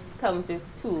business comes with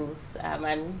tools,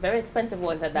 and very expensive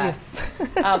ones at that.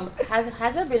 Yes.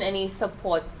 Has there been any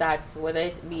support that, whether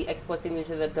it be Export Saint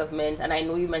Lucia, the government, and I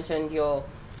know you mentioned your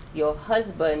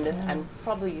husband, and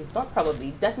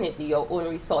definitely your own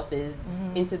resources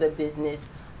into the business.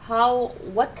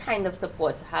 What kind of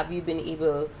support have you been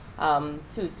able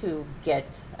to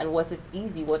get, and was it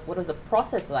easy? What was the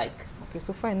process like? Okay,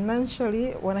 so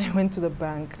financially, when I went to the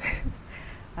bank,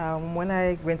 when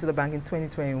I went to the bank in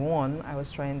 2021, I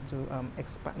was trying to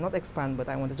not expand, but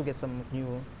I wanted to get a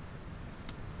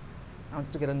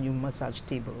new massage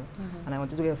table, and I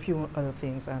wanted to get a few other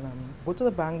things. And go to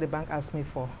the bank asked me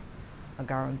for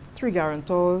 3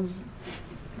 guarantors,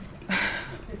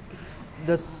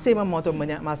 the same amount of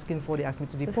money I'm asking for, they asked me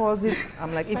to deposit.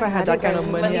 I'm like, if I had that kind of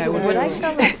money, I would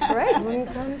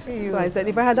wouldn't come to you. So I said,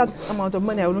 if I had that amount of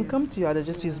money, I wouldn't come to you. I'd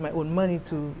just use my own money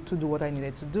to do what I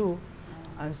needed to do.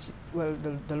 And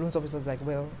the loans officer was like,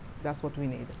 well, that's what we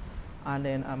need. And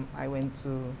then I went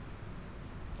to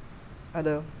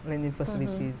other lending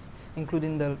facilities,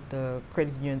 including the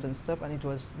credit unions and stuff, and it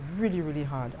was really, really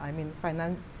hard. I mean,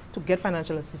 to get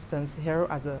financial assistance here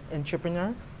as an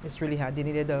entrepreneur, it's really hard. They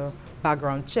needed a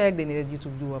background check, they needed you to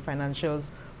do financials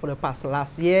for the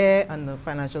last year and the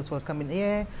financials for the coming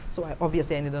year. So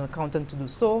obviously I needed an accountant to do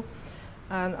so.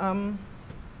 And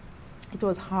it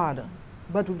was hard.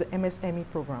 But with the MSME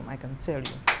program, I can tell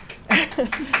you,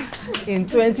 in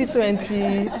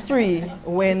 2023,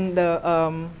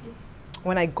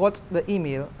 when I got the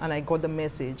email and I got the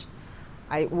message,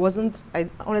 I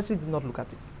honestly did not look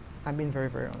at it. I'm being very,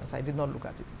 very honest. I did not look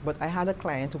at it. But I had a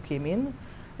client who came in,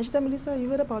 and she told me, Lisa, you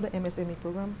heard about the MSME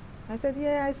program? I said,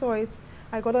 yeah, I saw it.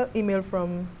 I got an email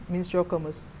from Ministry of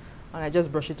Commerce, and I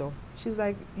just brushed it off. She's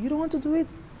like, you don't want to do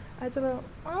it? I told her,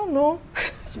 I don't know.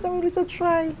 She told me, Lisa,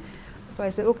 try. So I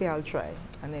said, okay, I'll try.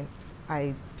 And then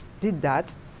I did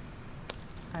that.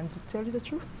 And to tell you the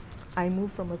truth, I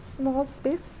moved from a small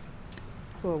space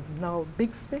to a now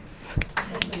big space.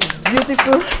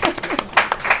 Beautiful.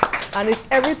 And it's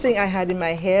everything I had in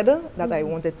my head that I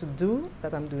wanted to do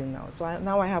that I'm doing now. So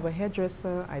now I have a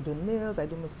hairdresser, I do nails, I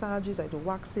do massages, I do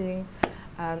waxing.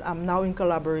 And I'm now in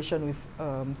collaboration with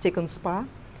Taken Spa.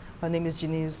 Her name is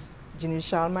Janice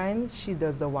Charlemagne. She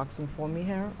does the waxing for me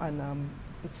here. And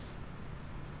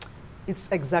it's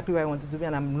exactly where I want to be,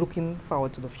 and I'm looking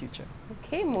forward to the future.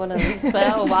 Okay, Mona Lisa,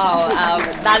 wow,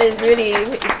 that is really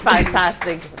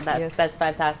fantastic. That's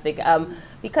fantastic.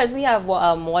 Because we have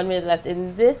 1 minute left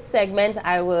in this segment,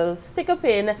 I will stick a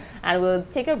pin and we'll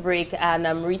take a break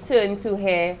and return to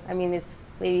here. I mean,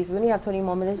 ladies, we only have 20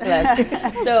 more minutes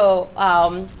left. So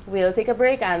we'll take a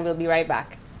break and we'll be right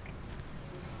back.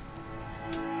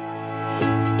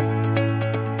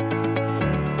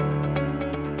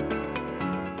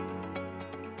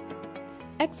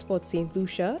 Export Saint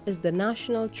Lucia is the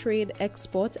national trade,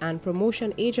 export and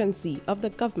promotion agency of the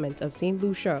government of Saint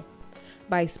Lucia.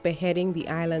 By spearheading the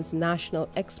island's national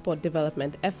export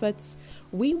development efforts,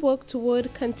 we work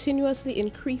toward continuously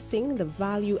increasing the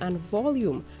value and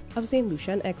volume of Saint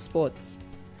Lucian exports.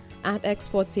 At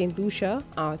Export Saint Lucia,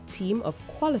 our team of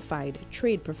qualified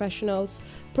trade professionals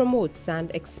promotes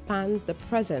and expands the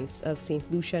presence of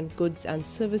Saint Lucian goods and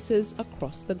services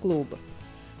across the globe.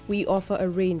 We offer a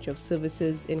range of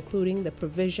services including the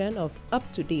provision of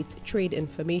up-to-date trade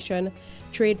information,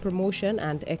 trade promotion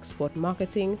and export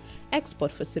marketing,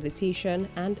 export facilitation,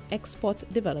 and export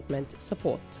development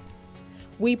support.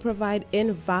 We provide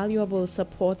invaluable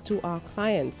support to our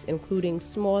clients, including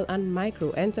small and micro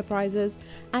enterprises,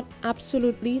 at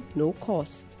absolutely no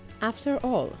cost. After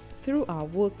all, through our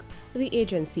work, the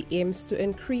agency aims to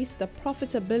increase the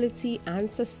profitability and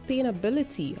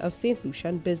sustainability of St.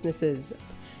 Lucian businesses.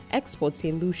 Export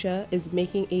Saint Lucia is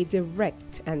making a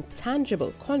direct and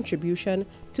tangible contribution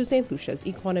to St. Lucia's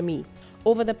economy.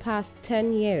 Over the past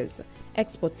 10 years,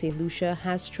 Export Saint Lucia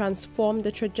has transformed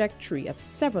the trajectory of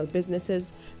several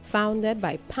businesses founded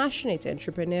by passionate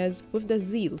entrepreneurs with the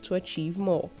zeal to achieve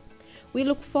more. We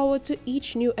look forward to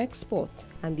each new export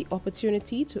and the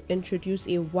opportunity to introduce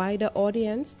a wider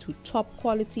audience to top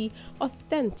quality,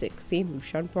 authentic Saint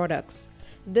Lucian products.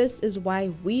 This is why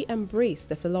we embrace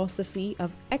the philosophy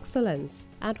of excellence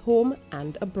at home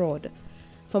and abroad.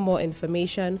 For more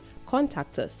information,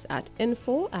 contact us at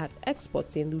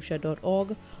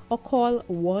info@exportstlucia.org or call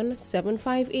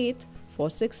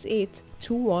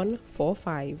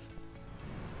 1-758-468-2145.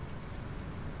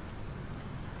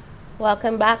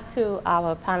 Welcome back to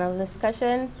our panel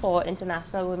discussion for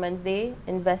International Women's Day,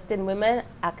 Invest in Women,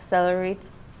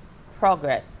 Accelerate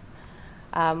Progress.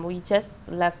 We just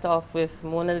left off with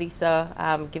Mona Lisa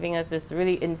giving us this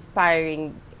really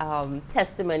inspiring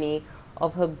testimony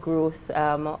of her growth,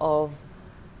 of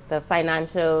the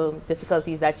financial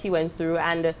difficulties that she went through,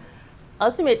 and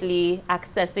ultimately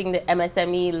accessing the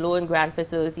MSME loan grant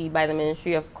facility by the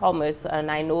Ministry of Commerce.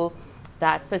 And I know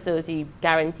that facility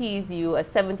guarantees you a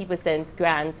 70%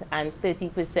 grant and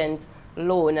 30%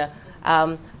 loan.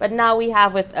 But now we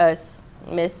have with us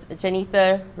Miss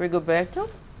Janita Rigoberto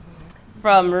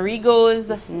from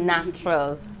Rigo's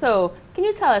Naturals. So can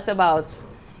you tell us about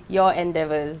your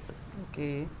endeavors?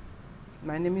 Okay,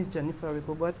 my name is Jennifer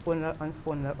Rigobert, owner and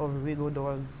founder of Rigo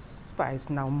Dolls Spice.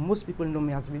 Now most people know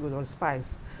me as Rigo Dolls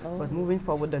Spice, but moving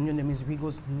forward the new name is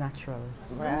Rigo's Natural.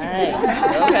 Right.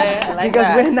 Okay, I like because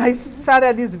that. when I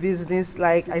started this business,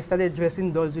 like I started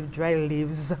dressing dolls with dry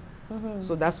leaves.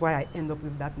 So that's why I end up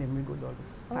with that name, Rigo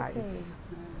Dolls Spice.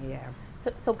 Okay. Yeah.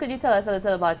 So could you tell us a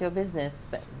little about your business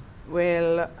then?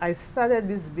 Well, I started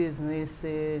this business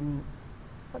in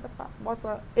for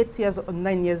about 8 years or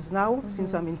 9 years now,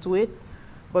 since I'm into it.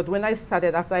 But when I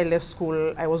started, after I left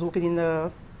school, I was working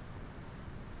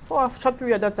for a short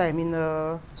period of time in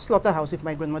a slaughterhouse with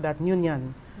my grandmother at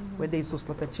Union, where they used to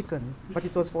slaughter chicken. But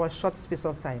it was for a short space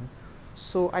of time.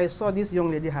 So I saw this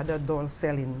young lady had a doll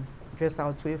selling, dressed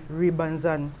out with ribbons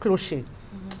and crochet.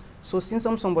 So since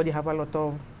I'm somebody have a lot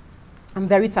of, I'm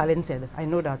very talented, I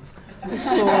know that.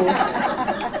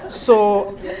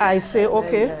 So I say,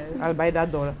 okay, I'll buy that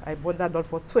doll. I bought that doll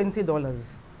for $20.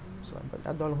 So I brought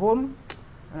that doll home,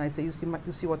 and I say, you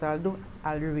see what I'll do?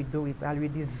 I'll redo it, I'll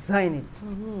redesign it.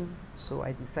 So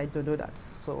I decided to do that.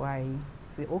 So I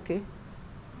say, okay,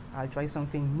 I'll try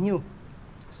something new.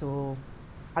 So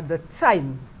at the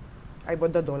time, I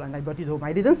bought the doll and I brought it home.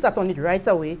 I didn't start on it right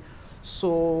away.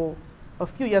 So a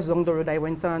few years down the road, I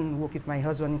went and worked with my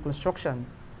husband in construction.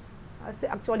 I say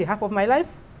actually half of my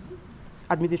life,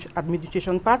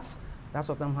 administration parts, that's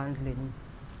what I'm handling.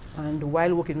 And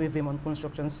while working with him on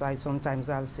construction site, sometimes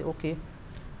I'll say, okay,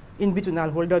 in between I'll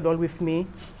hold the doll with me.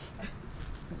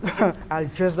 I'll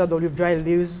dress the doll with dry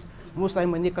leaves. Most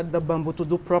time when they cut the bamboo to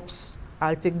do props,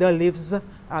 I'll take the leaves,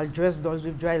 I'll dress dolls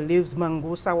with dry leaves,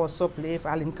 mango, soursop leaf.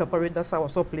 I'll incorporate the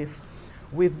soursop leaf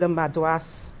with the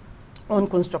madras on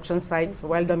construction sites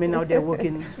while the men out there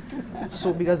working.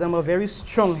 So because I'm a very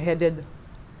strong-headed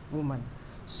woman.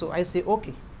 So I say,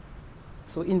 okay.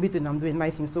 So in between, I'm doing my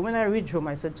thing. So when I reach home,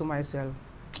 I said to myself,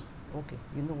 okay,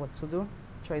 you know what to do?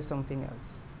 Try something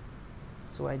else.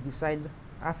 So I decided,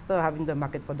 after having the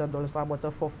market for the dolls for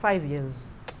about 5 years,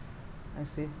 I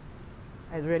say,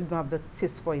 I really don't have the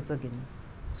taste for it again.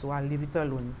 So I'll leave it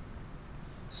alone.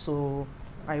 So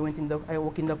I work in the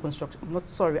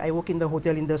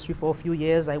hotel industry for a few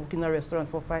years. I worked in a restaurant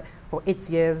for 8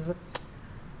 years.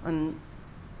 And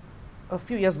a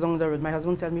few years down the road, my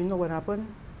husband told me, you know what happened?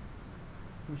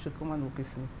 You should come and work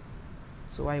with me.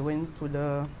 So I went to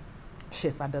the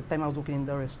chef. At the time I was working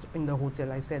in the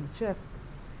hotel. I said, chef,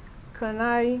 can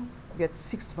I get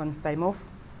 6 months time off?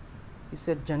 He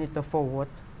said, janitor, for what?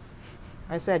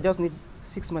 I said, I just need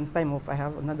 6 months time off. I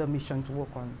have another mission to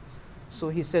work on. So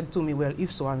he said to me, well,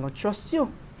 if so, I'll not trust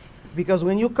you. Because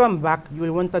when you come back, you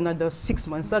will want another 6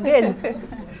 months again.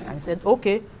 I said,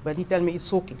 okay, but he told me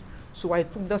it's okay. So I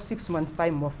took the 6 month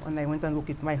time off and I went and worked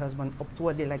with my husband up to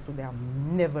a day like today. I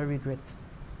never regret.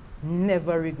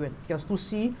 Never regret. Because to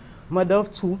see mother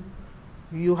of two,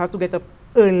 you have to get up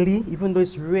early, even though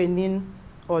it's raining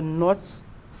or not.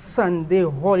 Sunday,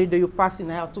 holiday, you pass in,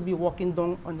 I have to be walking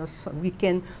down on a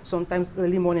weekend. Sometimes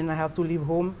early morning, I have to leave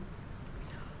home.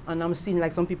 And I'm seeing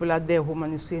like some people are there home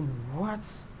and they're saying, what?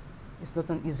 It's not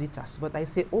an easy task. But I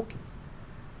say, okay,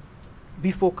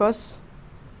 be focused,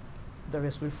 the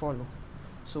rest will follow.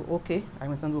 So, okay, I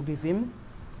went and go give him.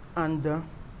 And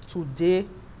today,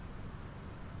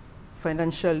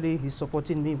 financially, he's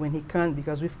supporting me when he can,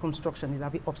 because with construction, he'll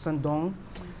have it ups and downs.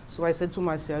 So I said to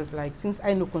myself, like, since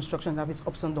I know construction have its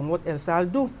ups and downs, what else I'll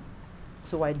do?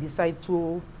 So I decide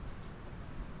to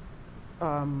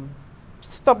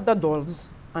stop the dolls,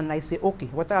 and I say, okay,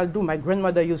 what I'll do, my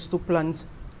grandmother used to plant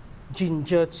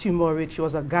ginger, turmeric. She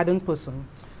was a garden person.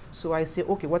 So I say,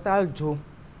 okay, what I'll do,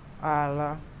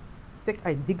 I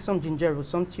dig some ginger roots,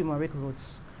 some turmeric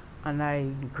roots, and I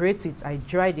grate it, I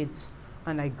dried it,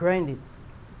 and I grind it.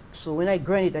 So when I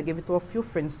grind it, I gave it to a few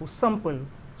friends to sample.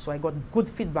 So I got good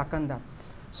feedback on that.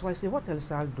 So I say, what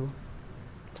else I'll do?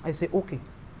 I say, okay.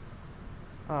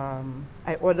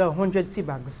 I order 100 tea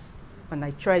bags, and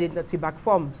I tried it in the tea bag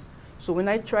forms. So when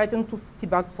I tried into tea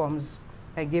bag forms,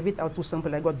 I gave it out to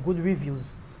sample. I got good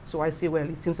reviews. So I say, well,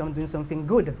 it seems I'm doing something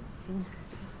good.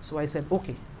 So I said,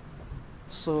 okay.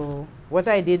 So what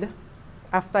I did,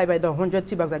 after I buy the 100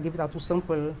 tea bags, I give it out to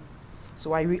sample.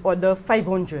 So I reorder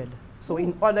 500. So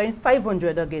in ordering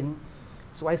 500 again,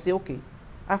 so I say, okay,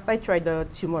 after I tried the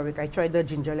turmeric, I tried the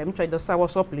ginger, let me try the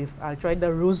soursop leaf, I'll try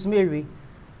the rosemary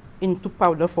into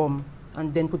powder form,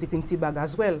 and then put it in tea bag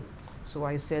as well. So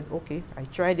I said, okay, I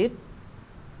tried it.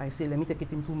 I said, let me take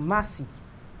it into Massy.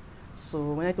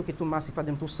 So when I took it to Massy for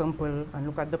them to sample and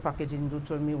look at the packaging, they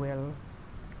told me, well,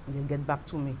 they'll get back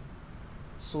to me.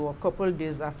 So a couple of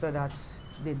days after that,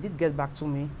 they did get back to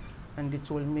me, and they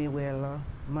told me, well,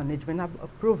 management have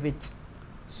approved it.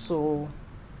 So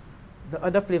the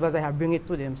other flavors, I have bring it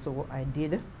to them, so I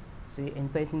did. So I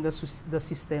entered it in the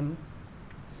system,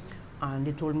 and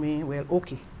they told me, well,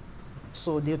 okay.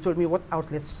 So they told me what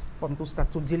outlets for me to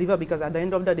start to deliver, because at the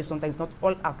end of the day, sometimes not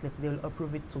all outlets, they'll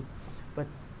approve it too. But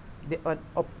they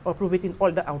approve it in all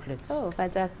the outlets. Oh,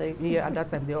 fantastic. Yeah, at that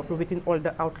time, they approve it in all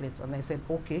the outlets. And I said,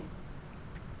 okay.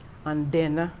 And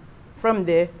then from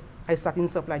there, I started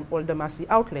supplying all the Massy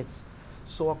outlets.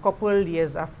 So a couple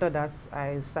years after that,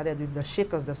 I started with the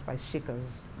shakers, the spice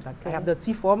shakers. That I have the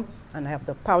tea form and I have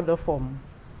the powder form.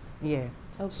 Yeah.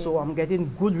 Okay. So I'm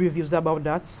getting good reviews about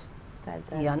that.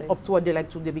 Fantastic. Yeah, and up to a day like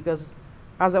today, because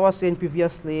as I was saying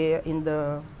previously in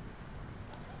the,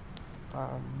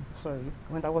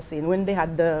 when they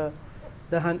had the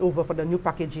handover for the new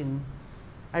packaging,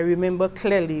 I remember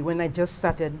clearly when I just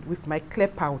started with my clay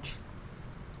pouch.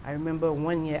 I remember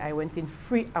one year I went in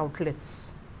 3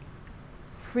 outlets,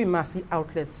 3 Massy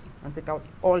outlets, and took out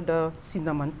all the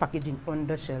cinnamon packaging on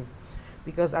the shelf,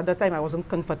 because at the time I wasn't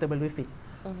comfortable with it.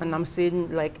 And I'm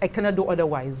saying, like, I cannot do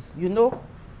otherwise, you know?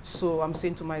 So I'm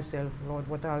saying to myself, Lord,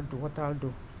 what I'll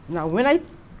do. Now, when I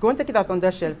go and take it out on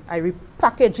the shelf, I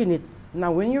repackaging it.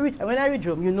 Now, when I reach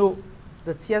home, you know,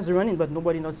 the tears running, but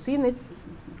nobody not seeing it.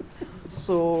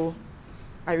 So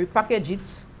I repackage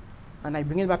it, and I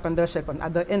bring it back on the shelf. And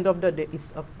at the end of the day,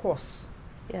 it's a cost.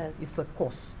 Yes. It's a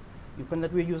cost. You cannot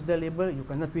reuse the label. You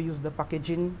cannot reuse the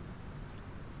packaging.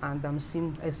 And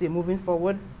I say, moving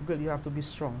forward, girl, you have to be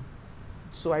strong.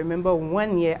 So I remember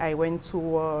one year I went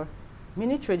to a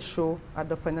mini trade show at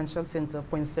the financial center,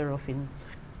 Point Seraphine.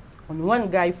 And one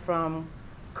guy from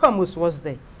Commerce was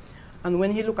there. And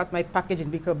when he looked at my packaging,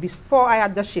 because before I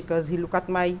had the shakers, he looked at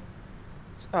my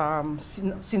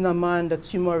cinnamon, the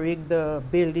turmeric, the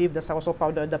bay leaf, the soursop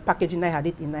powder, the packaging I had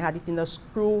it in a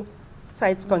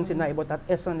screw-tight container I bought at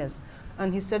S&S.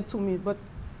 And he said to me, but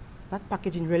that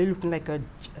packaging really looking like a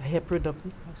hair product. I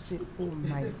said, oh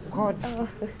my God.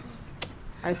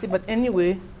 I said, but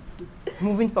anyway,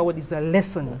 moving forward is a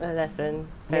lesson. A lesson.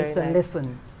 It's a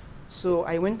lesson. So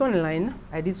I went online,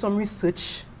 I did some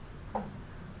research,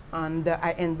 and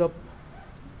I ended up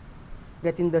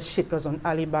getting the shakers on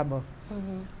Alibaba.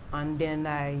 And then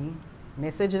I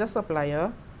messaged the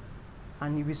supplier,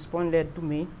 and he responded to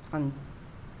me. And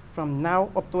from now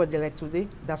up to a day like today,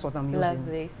 that's what I'm using.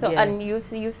 Lovely. So, yeah. And you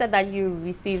said that you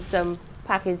received some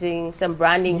packaging, some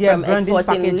branding Yeah, from branding, Export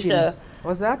Saint packaging. Lucia.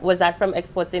 Was that? Was that from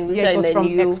Export Saint Lucia? Yeah, it was and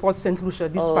then from Export Saint Lucia.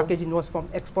 This packaging was from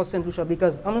Export Saint Lucia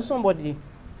because I'm somebody.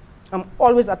 I'm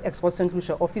always at Export Saint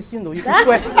Lucia office, you know. You can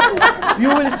swear. You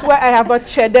will swear I have a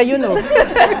chair there, you know.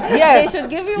 Yeah. They should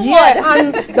give you one.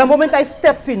 And the moment I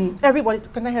step in, everybody,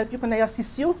 can I help you? Can I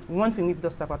assist you? One thing with the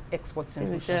staff at Export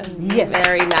Saint Lucia. Yes.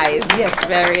 Very nice. Yes.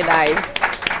 Very nice.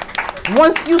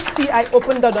 Once you see I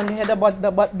open that on the head about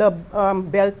the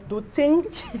belt do thing,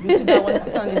 you see that one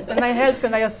standing. Can I help?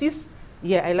 Can I assist?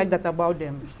 Yeah, I like that about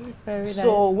them. Very nice.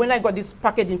 So when I got this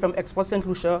packaging from Export Saint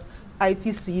Lucia,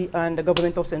 ITC and the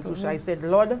government of Saint Lucia, I said,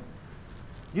 Lord,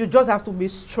 you just have to be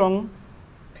strong,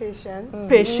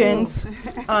 patient,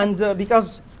 and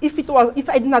because if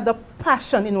I didn't have the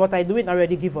passion in what I do, I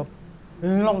already give up.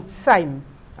 Long time,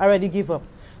 I already give up.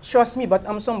 Trust me, but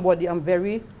I'm somebody, I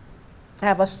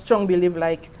have a strong belief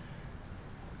like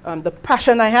the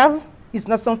passion I have is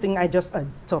not something I just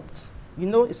adopt. You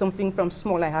know, it's something from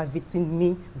small I have it in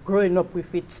me, growing up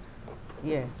with it.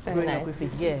 Yeah, growing up with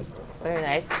it, yeah. Very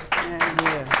nice.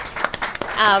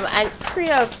 Yeah. And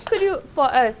Priya, could you, for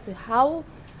us,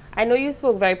 I know you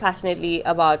spoke very passionately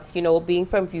about, you know, being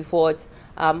from Viewfort.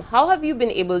 How have you been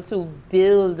able to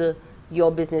build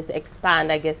your business,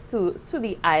 expand, I guess, to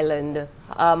the island?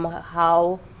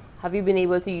 How have you been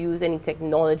able to use any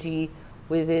technology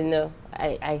within,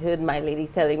 I heard my lady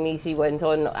telling me she went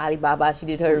on Alibaba, she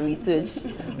did her research.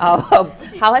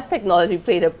 How has technology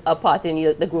played a part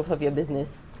in the growth of your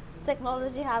business?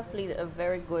 Technology have played a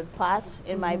very good part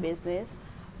in my business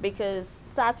because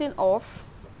starting off,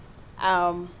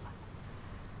 I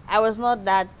was not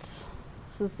that,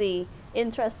 to say,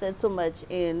 interested so much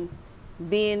in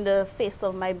being the face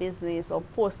of my business or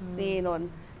posting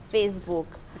on Facebook.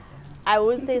 I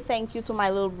would say thank you to my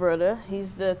little brother.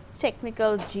 He's the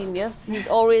technical genius. He's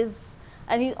always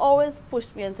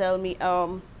pushed me and tell me,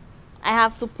 I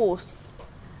have to post.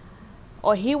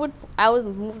 Or I would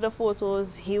move the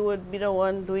photos, he would be the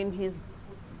one doing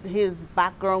his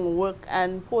background work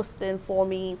and posting for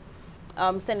me,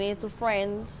 sending it to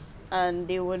friends, and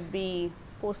they would be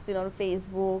posting on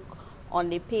Facebook, on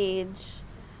the page.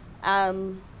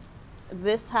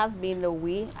 This have been the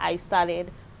way I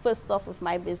started first off with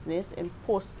my business in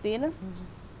posting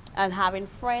and having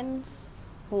friends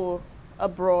who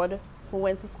abroad who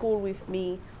went to school with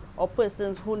me or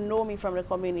persons who know me from the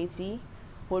community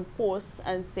would post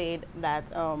and say that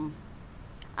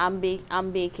I'm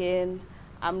baking,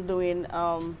 I'm doing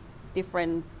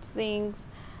different things.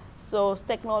 So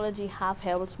technology have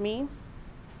helped me.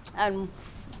 And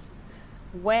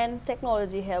when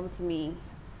technology helped me,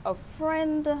 a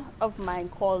friend of mine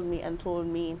called me and told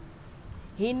me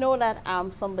he know that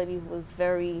I'm somebody who is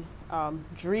very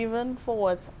driven for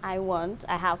what I want.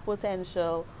 I have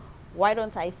potential. Why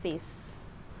don't I face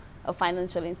a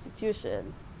financial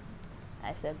institution?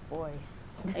 I said, boy,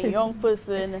 a young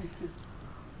person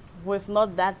with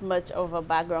not that much of a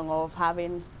background of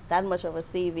having that much of a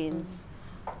savings,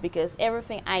 because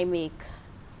everything I make,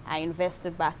 I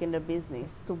invested back in the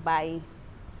business to buy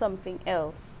something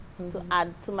else to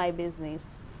add to my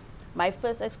business. My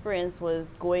first experience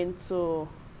was going to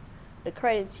the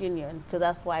credit union, because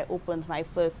that's why I opened my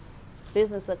first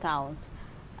business account.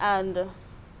 And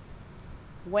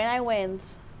when I went,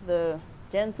 the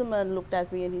gentleman looked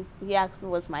at me and he asked me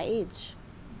what's my age,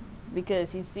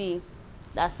 because you see,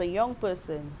 that's a young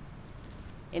person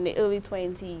in the early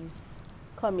 20s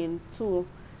coming to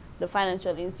the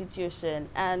financial institution.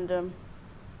 And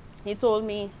he told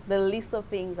me the list of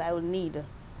things I would need.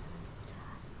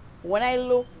 When I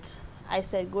looked, I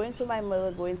said, going to my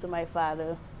mother, going to my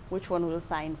father, which one will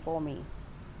sign for me?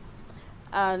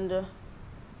 And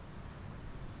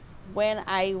when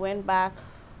I went back,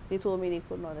 they told me they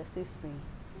could not assist me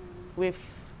with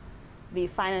the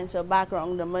financial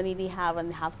background, the money they have and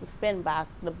they have to spend back.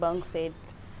 The bank said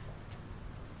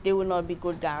they would not be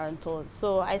good guarantors.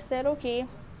 So I said, okay,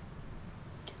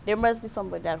 there must be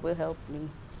somebody that will help me.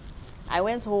 I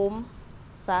went home,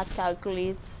 sat,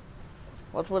 calculate,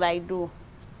 what would I do?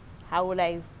 How would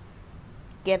I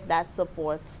get that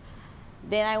support?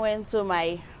 Then I went to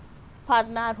my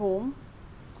partner at home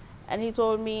and he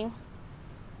told me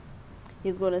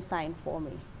he's going to sign for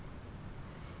me.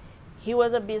 He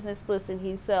was a business person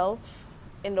himself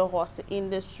in the horse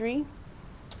industry,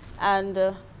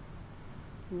 and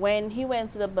when he went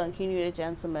to the bank, he knew the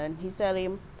gentleman. He said to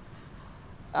him,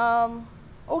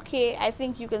 okay, I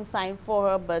think you can sign for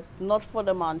her, but not for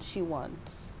the amount she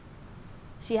wants.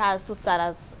 She has to start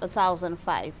at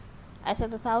 1,005. I said,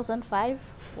 1,005?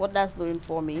 What that's doing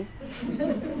for me?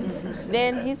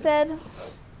 Then he said,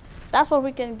 that's what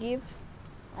we can give.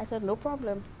 I said, no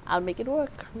problem. I'll make it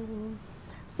work.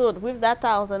 So with that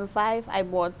 1,005, I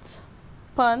bought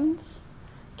puns,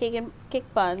 cake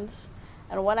puns,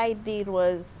 and what I did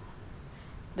was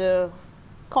the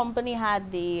company had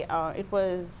the it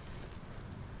was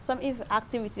some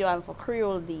activity on for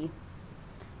Creole Day.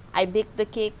 I baked the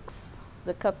cakes,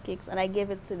 the cupcakes, and I gave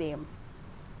it to them.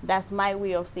 That's my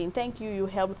way of saying thank you. You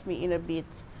helped me in a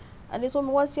bit. And they told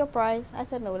me, "What's your price?" I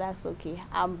said, "No, that's okay.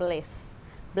 I'm blessed.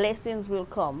 Blessings will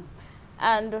come."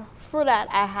 And through that,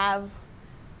 I have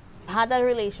had a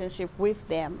relationship with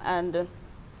them, and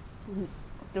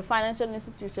the financial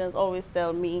institutions always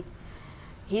tell me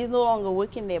he's no longer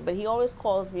working there, but he always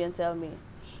calls me and tell me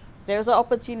there's an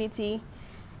opportunity.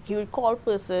 He would call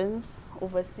persons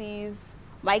overseas.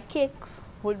 My cake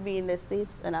would be in the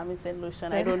States, and I'm in St. Lucia,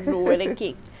 and I don't know where the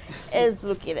cake is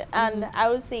located. And I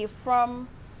would say from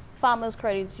Farmers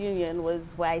Credit Union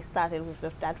was where I started with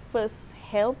that first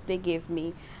help they gave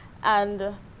me,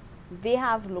 and they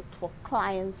have looked for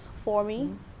clients for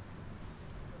me,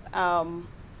 and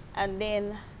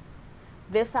then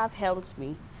this have helped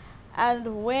me.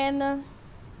 And when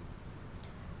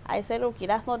I said, okay,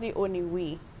 that's not the only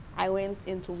way, I went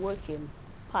into working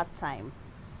part-time.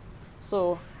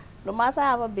 So no matter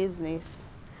I have a business,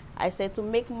 I said to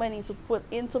make money to put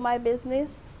into my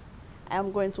business,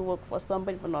 I'm going to work for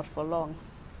somebody, but not for long.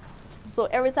 So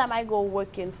every time I go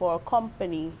working for a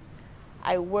company,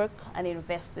 I work and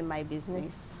invest in my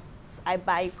business. So I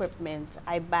buy equipment,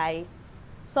 I buy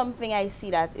something I see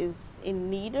that is in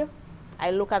need. I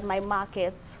look at my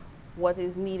market, what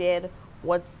is needed,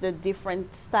 what's the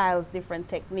different styles, different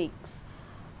techniques.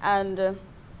 And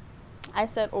I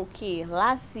said, okay,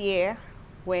 last year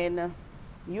when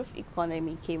youth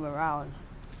economy came around,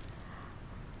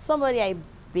 somebody I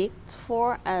baked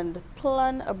for and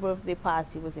planned a birthday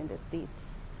party was in the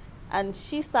States. And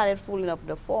she started filling up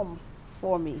the form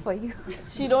for me. For you.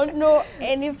 She don't know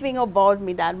anything about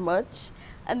me that much.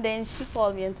 And then she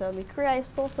called me and told me, "Kriya, I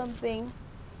saw something.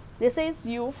 They say it's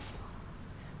youth,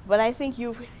 but I think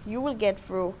you will get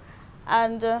through."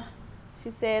 And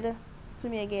she said to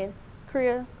me again,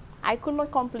 "Kriya, I could not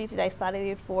complete it. I started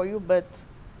it for you, but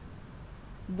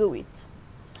do it."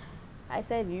 I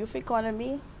said, "Youth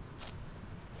economy?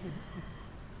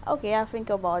 Okay, I'll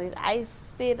think about it." I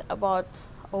stayed about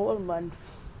a whole month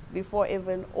before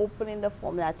even opening the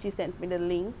form that she sent me the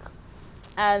link.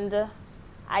 And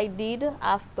I did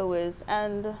afterwards.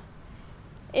 And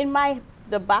in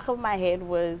the back of my head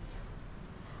was,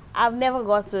 I've never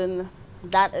gotten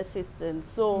that assistance.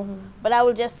 So, but I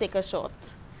will just take a shot.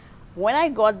 When I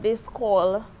got this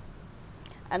call,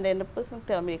 and then the person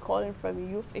told me they're calling from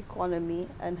Youth Economy,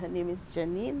 and her name is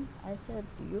Janine. I said,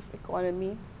 Youth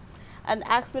Economy, and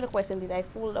asked me the question, did I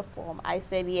fill the form? I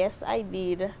said, yes, I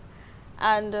did.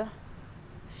 And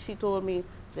she told me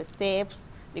the steps,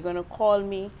 they're gonna call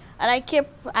me. And I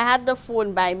had the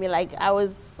phone by me, like I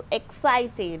was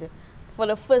excited for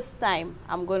the first time.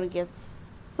 I'm gonna get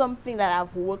something that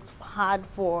I've worked hard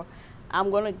for. I'm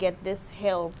gonna get this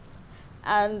help.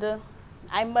 And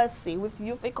I must say, with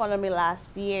Youth Economy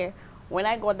last year, when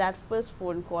I got that first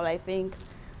phone call, I think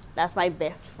that's my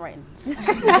best friend.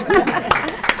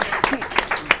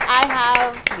 I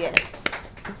have, yes.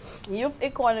 Youth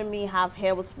Economy have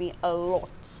helped me a lot.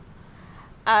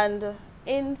 And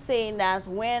in saying that,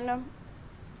 when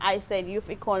I said Youth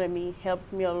Economy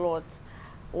helped me a lot,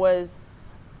 was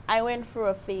I went through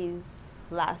a phase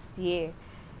last year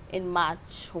in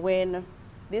March when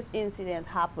this incident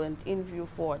happened in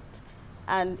Vieux-Fort.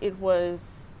 And it was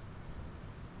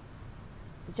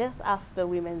just after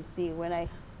Women's Day when I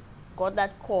got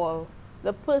that call.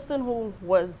 The person who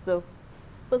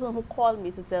called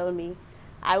me to tell me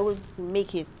I would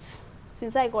make it.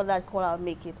 Since I got that call, I'll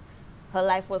make it. Her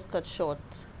life was cut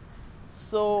short.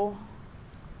 So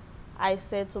I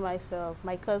said to myself,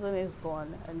 my cousin is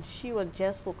gone, and she had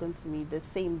just spoken to me the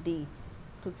same day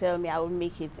to tell me I will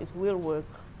make it. It will work.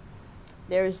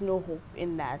 There is no hope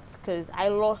in that, because I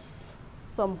lost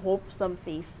some hope, some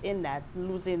faith in that,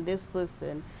 losing this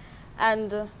person.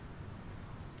 And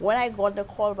when I got the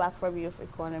call back from Youth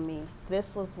Economy,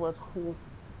 this was who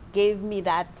gave me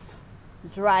that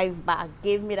drive back,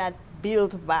 gave me that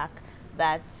build back,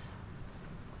 that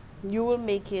you will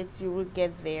make it, you will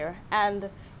get there.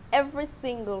 And every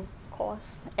single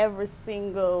course, every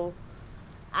single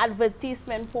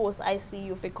advertisement post I see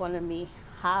Youth Economy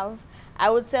have,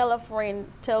 I would tell a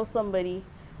friend, tell somebody,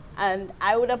 and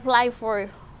I would apply for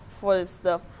the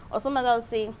stuff. Or sometimes I'll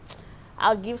say,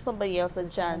 I'll give somebody else a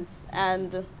chance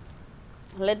and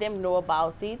let them know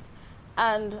about it.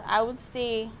 And I would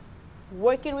say,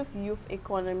 working with Youth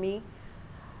Economy,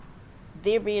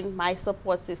 they being my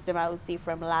support system, I would say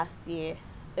from last year,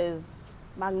 is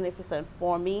magnificent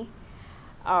for me.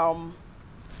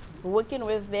 Working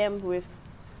with them with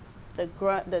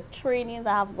the training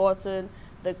that I've gotten,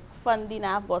 the funding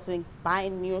I've gotten,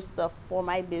 buying new stuff for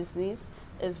my business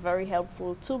is very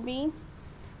helpful to me.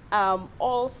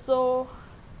 Also,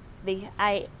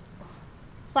 I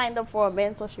signed up for a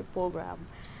mentorship program,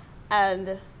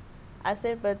 and I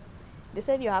said, but they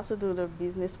said you have to do the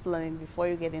business planning before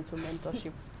you get into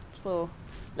mentorship. So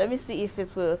let me see if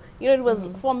it will, it was,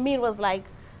 for me, it was like,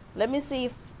 let me see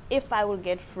if I will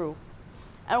get through.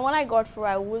 And when I got through,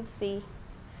 I would see,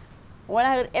 when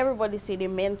I heard everybody say the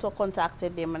mentor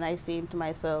contacted them, and I say to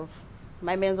myself,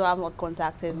 my mentor have not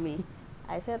contacted me.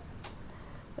 I said,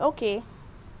 okay,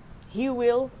 he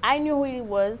will. I knew who he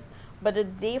was, but the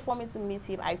day for me to meet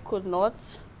him, I could not.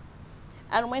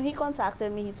 And when he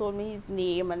contacted me, he told me his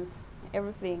name and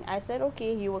everything. I said,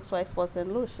 okay, he works for Export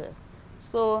Saint Lucia.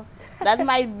 So that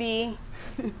might be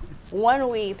one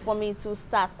way for me to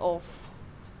start off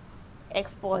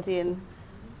exporting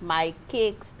my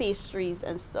cakes, pastries,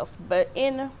 and stuff. But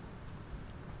in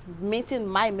meeting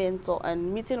my mentor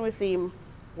and meeting with him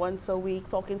once a week,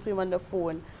 talking to him on the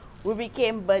phone, we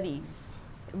became buddies.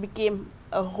 It became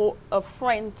a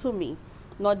friend to me,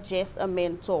 not just a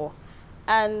mentor.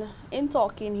 And in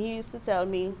talking, he used to tell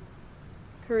me,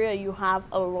 Korea, you have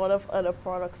a lot of other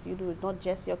products you do, not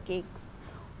just your cakes.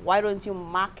 Why don't you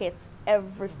market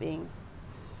everything?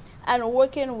 And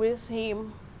working with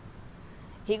him,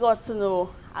 he got to know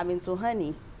I'm into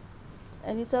honey.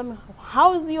 And he told me,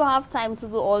 how do you have time to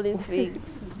do all these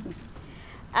things?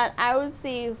 And I would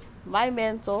say my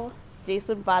mentor,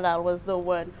 Jason Badal, was the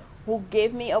one who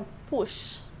gave me a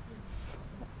push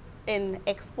in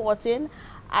exporting.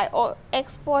 I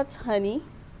export honey,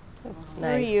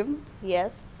 cream,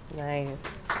 yes. Nice.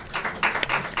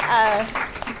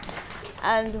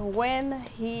 And when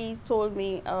he told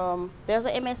me, there's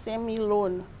an MSME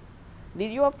loan,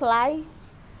 did you apply?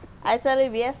 I tell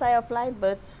him, yes, I applied,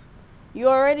 but you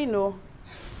already know.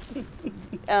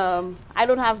 I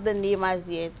don't have the name as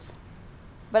yet,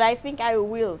 but I think I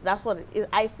will. That's what it is.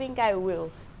 I think I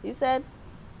will. He said,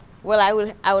 well,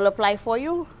 I will apply for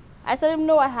you. I said him,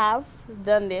 no, I have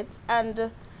done it. And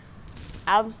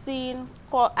I'm seeing,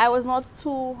 I was not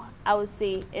too, I would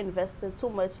say, invested too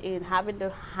much in having the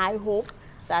high hope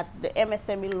that the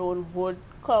MSME loan would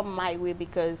come my way,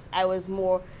 because I was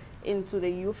more into the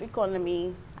youth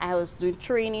economy. I was doing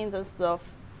trainings and stuff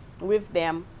with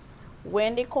them.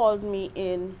 When they called me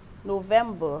in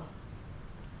November,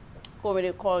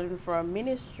 they called me from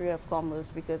Ministry of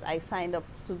Commerce because I signed up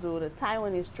to do the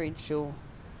Taiwanese trade show.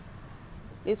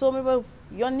 They told me, well,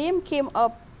 your name came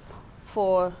up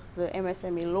for the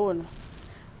MSME loan,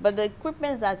 but the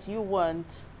equipment that you want,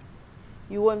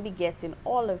 you won't be getting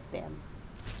all of them.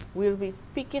 We'll be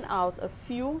picking out a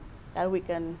few that we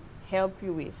can help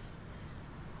you with.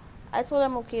 I told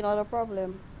them, okay, not a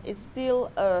problem. It's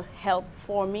still a help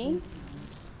for me.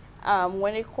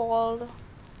 When they called,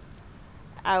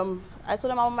 I told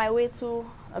them I'm on my way to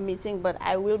a meeting, but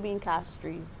I will be in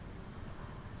Castries.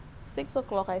 6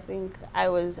 o'clock, I think, I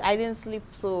didn't sleep,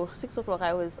 so 6 o'clock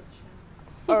I was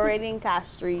already in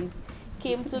Castries.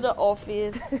 Came to the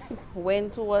office,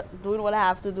 went to doing what I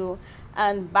have to do,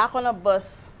 and back on a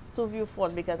bus to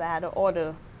Viewfort because I had an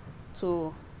order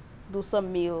to do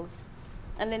some meals.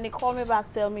 And then they called me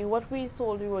back, tell me what we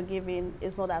told you were giving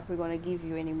is not that we're going to give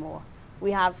you anymore.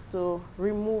 We have to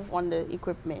remove on the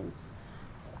equipment.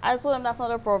 I told them that's not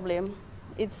a problem.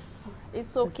 It's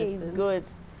okay, it's good.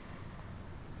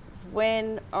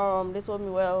 When they told me,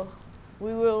 well,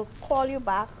 we will call you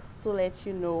back to let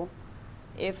you know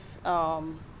if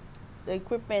the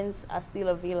equipments are still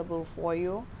available for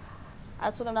you.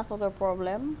 I told them that's not a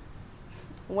problem.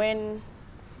 When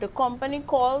the company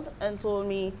called and told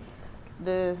me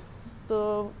the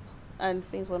stove and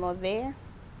things were not there,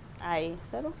 I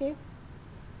said, okay.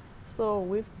 So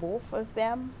with both of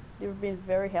them, they've been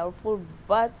very helpful,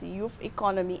 but Youth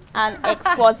Economy and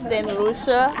Export Saint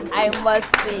Lucia, I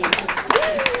must say.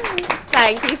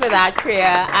 Thank you for that,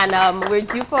 Kriya. And we're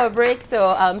due for a break,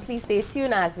 so please stay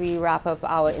tuned as we wrap up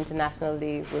our International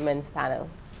Day Women's panel.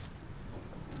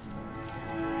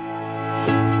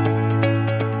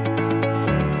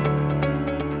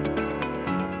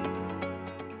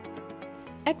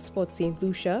 Export Saint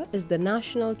Lucia is the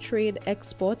national trade,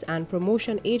 export and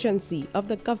promotion agency of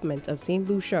the government of Saint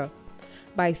Lucia.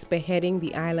 By spearheading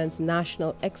the island's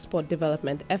national export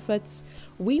development efforts,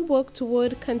 we work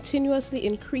toward continuously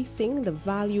increasing the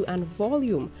value and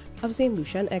volume of Saint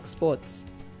Lucian exports.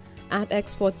 At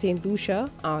Export Saint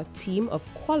Lucia, our team of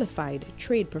qualified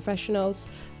trade professionals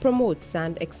promotes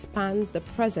and expands the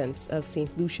presence of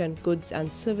Saint Lucian goods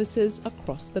and services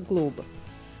across the globe.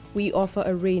 We offer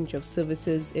a range of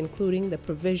services including the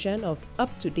provision of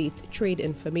up-to-date trade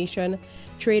information,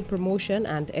 trade promotion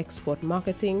and export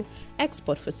marketing,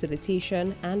 export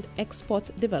facilitation, and export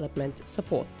development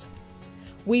support.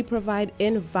 We provide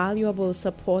invaluable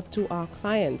support to our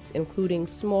clients, including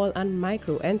small and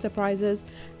micro enterprises,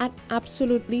 at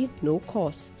absolutely no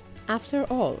cost. After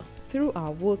all, through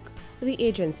our work, the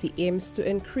agency aims to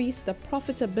increase the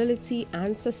profitability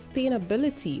and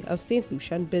sustainability of St.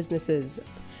 Lucian businesses.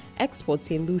 Export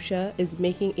Saint Lucia is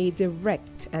making a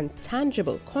direct and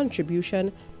tangible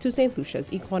contribution to St.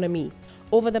 Lucia's economy.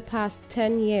 Over the past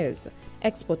 10 years,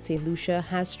 Export Saint Lucia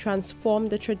has transformed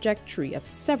the trajectory of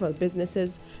several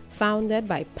businesses founded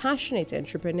by passionate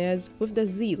entrepreneurs with the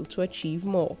zeal to achieve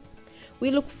more.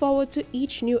 We look forward to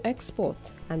each new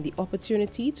export and the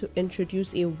opportunity to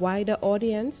introduce a wider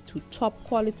audience to top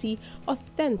quality,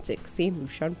 authentic St.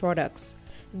 Lucian products.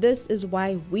 This is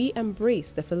why we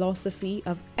embrace the philosophy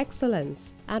of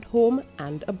excellence at home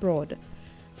and abroad.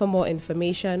 For more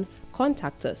information,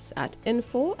 contact us at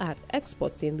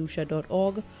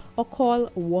info@exportstlucia.org or call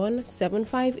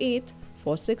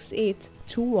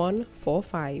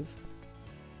 1-758-468-2145.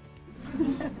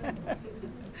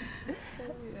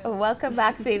 Welcome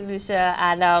back, St. Lucia.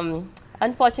 And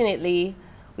unfortunately,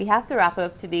 we have to wrap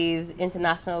up today's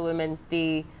International Women's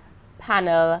Day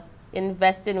panel,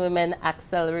 Invest in Women,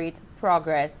 Accelerate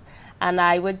Progress. And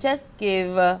I would just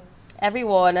give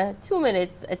everyone 2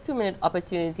 minutes, a 2-minute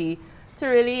opportunity to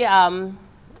really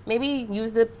maybe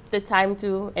use the time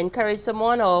to encourage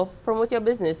someone or promote your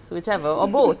business, whichever, or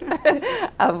both.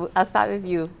 I'll start with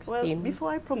you, Christine. Well, before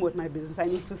I promote my business, I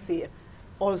need to say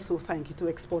also thank you to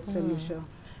Export Saint Lucia,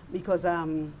 because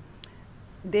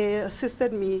they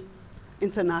assisted me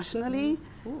internationally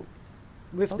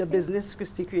with the business,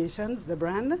 Christie Creations, the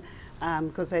brand,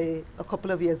 because a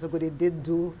couple of years ago they did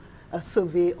do a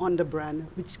survey on the brand,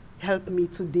 which helped me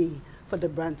today for the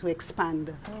brand to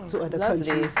expand to other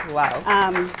countries. Wow.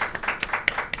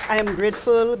 I am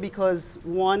grateful because,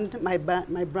 one, my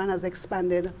brand has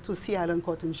expanded to Sea Island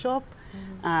Cotton Shop,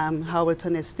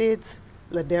 Howelton Estate,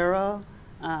 Ladera,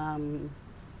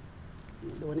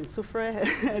 the one in Soufre,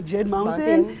 Jade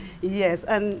Mountain. Yes,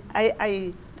 and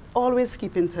I always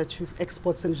keep in touch with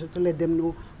Export Saint Lucia to let them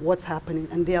know what's happening,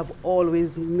 and they have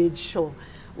always made sure,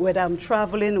 whether I'm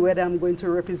traveling, whether I'm going to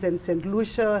represent St.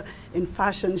 Lucia in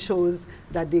fashion shows,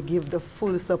 that they give the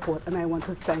full support, and I want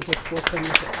to thank Export Saint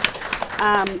Lucia.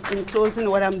 In closing,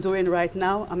 what I'm doing right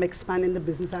now, I'm expanding the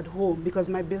business at home, because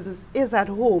my business is at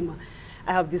home.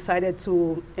 I have decided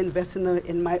to invest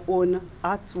in my own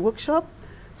art workshop,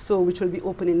 which will be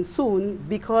opening soon.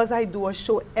 Because I do a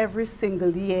show every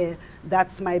single year,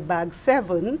 that's my bag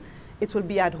 7, it will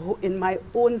be in my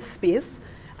own space.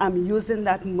 I'm using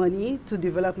that money to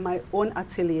develop my own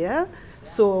atelier,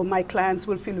 so my clients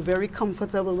will feel very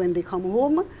comfortable when they come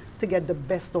home to get the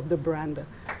best of the brand.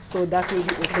 So that will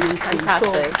be opening soon.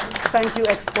 So thank you,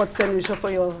 Export Saint Lucia,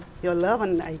 for your love,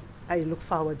 and I look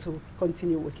forward to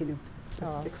continue working with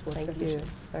Export Saint Lucia. Thank you.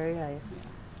 Very nice.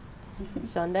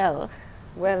 Shondell.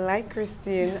 Well, like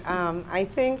Christine, I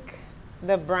think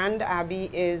the brand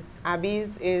Abby's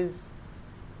is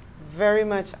very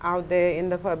much out there in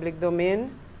the public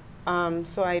domain.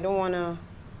 So I don't want to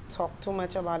talk too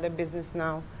much about the business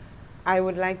now. I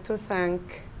would like to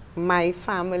thank my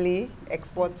family,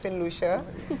 Export Saint Lucia,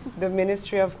 the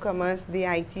Ministry of Commerce, the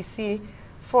ITC,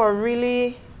 for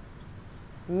really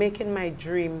making my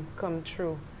dream come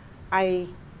true. I'm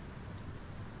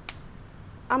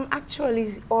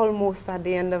actually almost at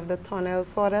the end of the tunnel,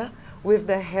 sorta, with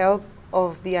the help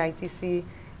of the ITC,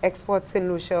 Export Saint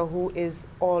Lucia, who is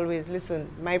always, listen,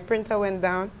 my printer went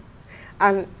down,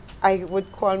 and I would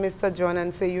call Mr. John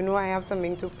and say, you know, I have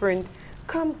something to print.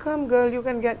 Come, girl, you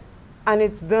can get, and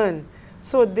it's done.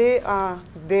 So they are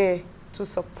there to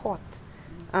support,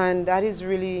 and that is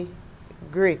really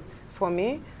great for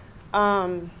me.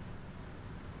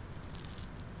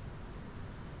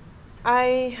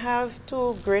 I have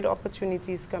 2 great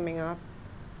opportunities coming up.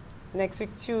 Next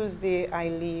week, Tuesday, I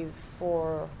leave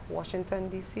for Washington,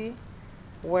 D.C.,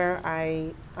 where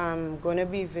I am going to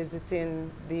be visiting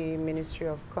the Ministry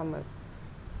of Commerce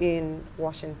in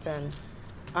Washington.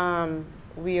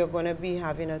 We are going to be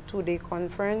having a 2-day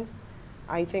conference.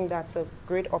 I think that's a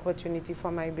great opportunity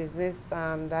for my business.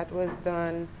 That was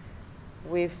done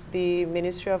with the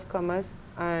Ministry of Commerce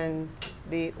and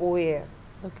the OAS.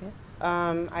 Okay.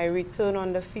 I return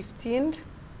on the 15th,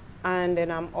 and then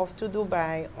I'm off to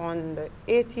Dubai on the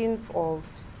 18th of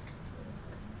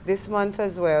this month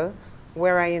as well,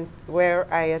 where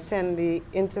I attend the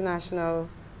International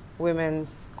Women's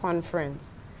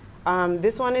Conference.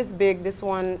 This one is big. This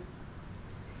one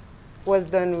was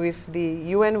done with the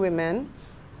UN Women,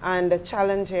 and the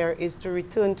challenge here is to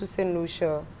return to St.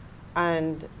 Lucia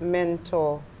and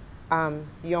mentor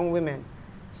young women.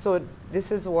 So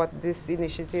this is what this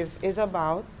initiative is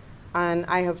about, and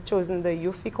I have chosen the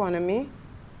youth economy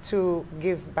to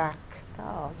give back.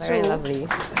 Oh, very lovely.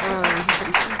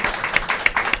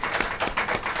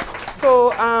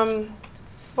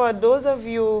 For those of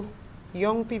you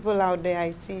young people out there,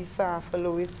 I see Safa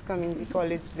Lewis Community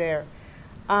College there.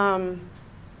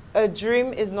 A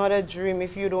dream is not a dream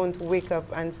if you don't wake up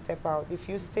and step out. If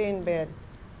you stay in bed,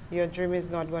 your dream is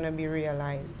not going to be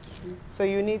realized. So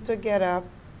you need to get up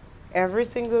every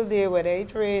single day, whether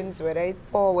it rains, whether it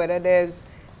pours, whether there's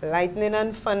lightning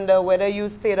and thunder, whether you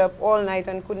stayed up all night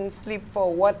and couldn't sleep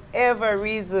for whatever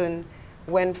reason.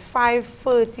 When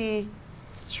 5:30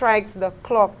 strikes the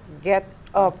clock, get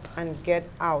up and get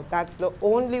out. That's the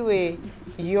only way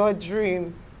your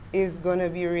dream is going to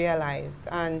be realized.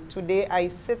 And today I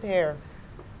sit here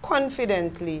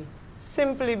confidently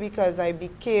simply because I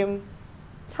became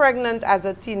pregnant as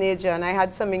a teenager and I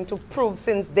had something to prove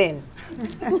since then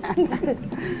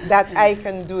that I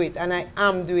can do it, and I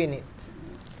am doing it.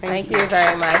 Thank you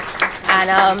very much.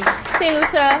 And St.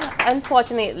 Lucia,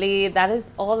 unfortunately, that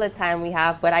is all the time we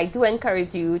have, but I do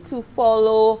encourage you to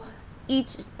follow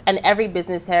each and every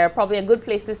business here. Probably a good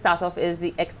place to start off is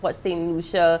the Export Saint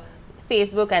Lucia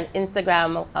Facebook and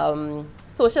Instagram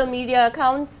social media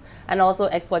accounts, and also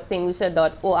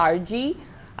exportstlucia.org.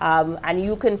 And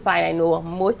you can find, I know,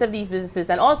 most of these businesses.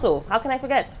 And also, how can I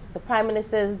forget, the Prime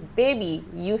Minister's baby,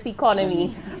 Youth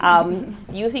Economy,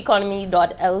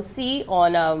 youtheconomy.lc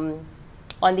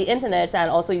on the internet, and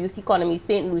also Youth Economy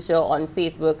St. Lucia on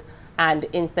Facebook and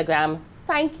Instagram.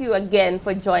 Thank you again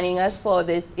for joining us for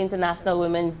this International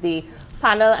Women's Day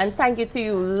panel, and thank you to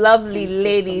you lovely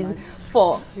ladies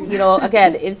for, you know,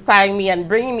 again, inspiring me and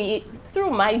bringing me through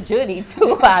my journey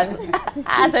too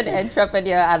as an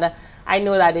entrepreneur. And I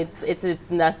know that it's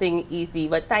nothing easy,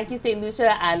 but thank you, St.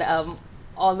 Lucia, and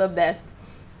all the best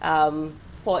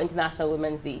for International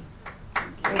Women's Day.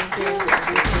 Thank you.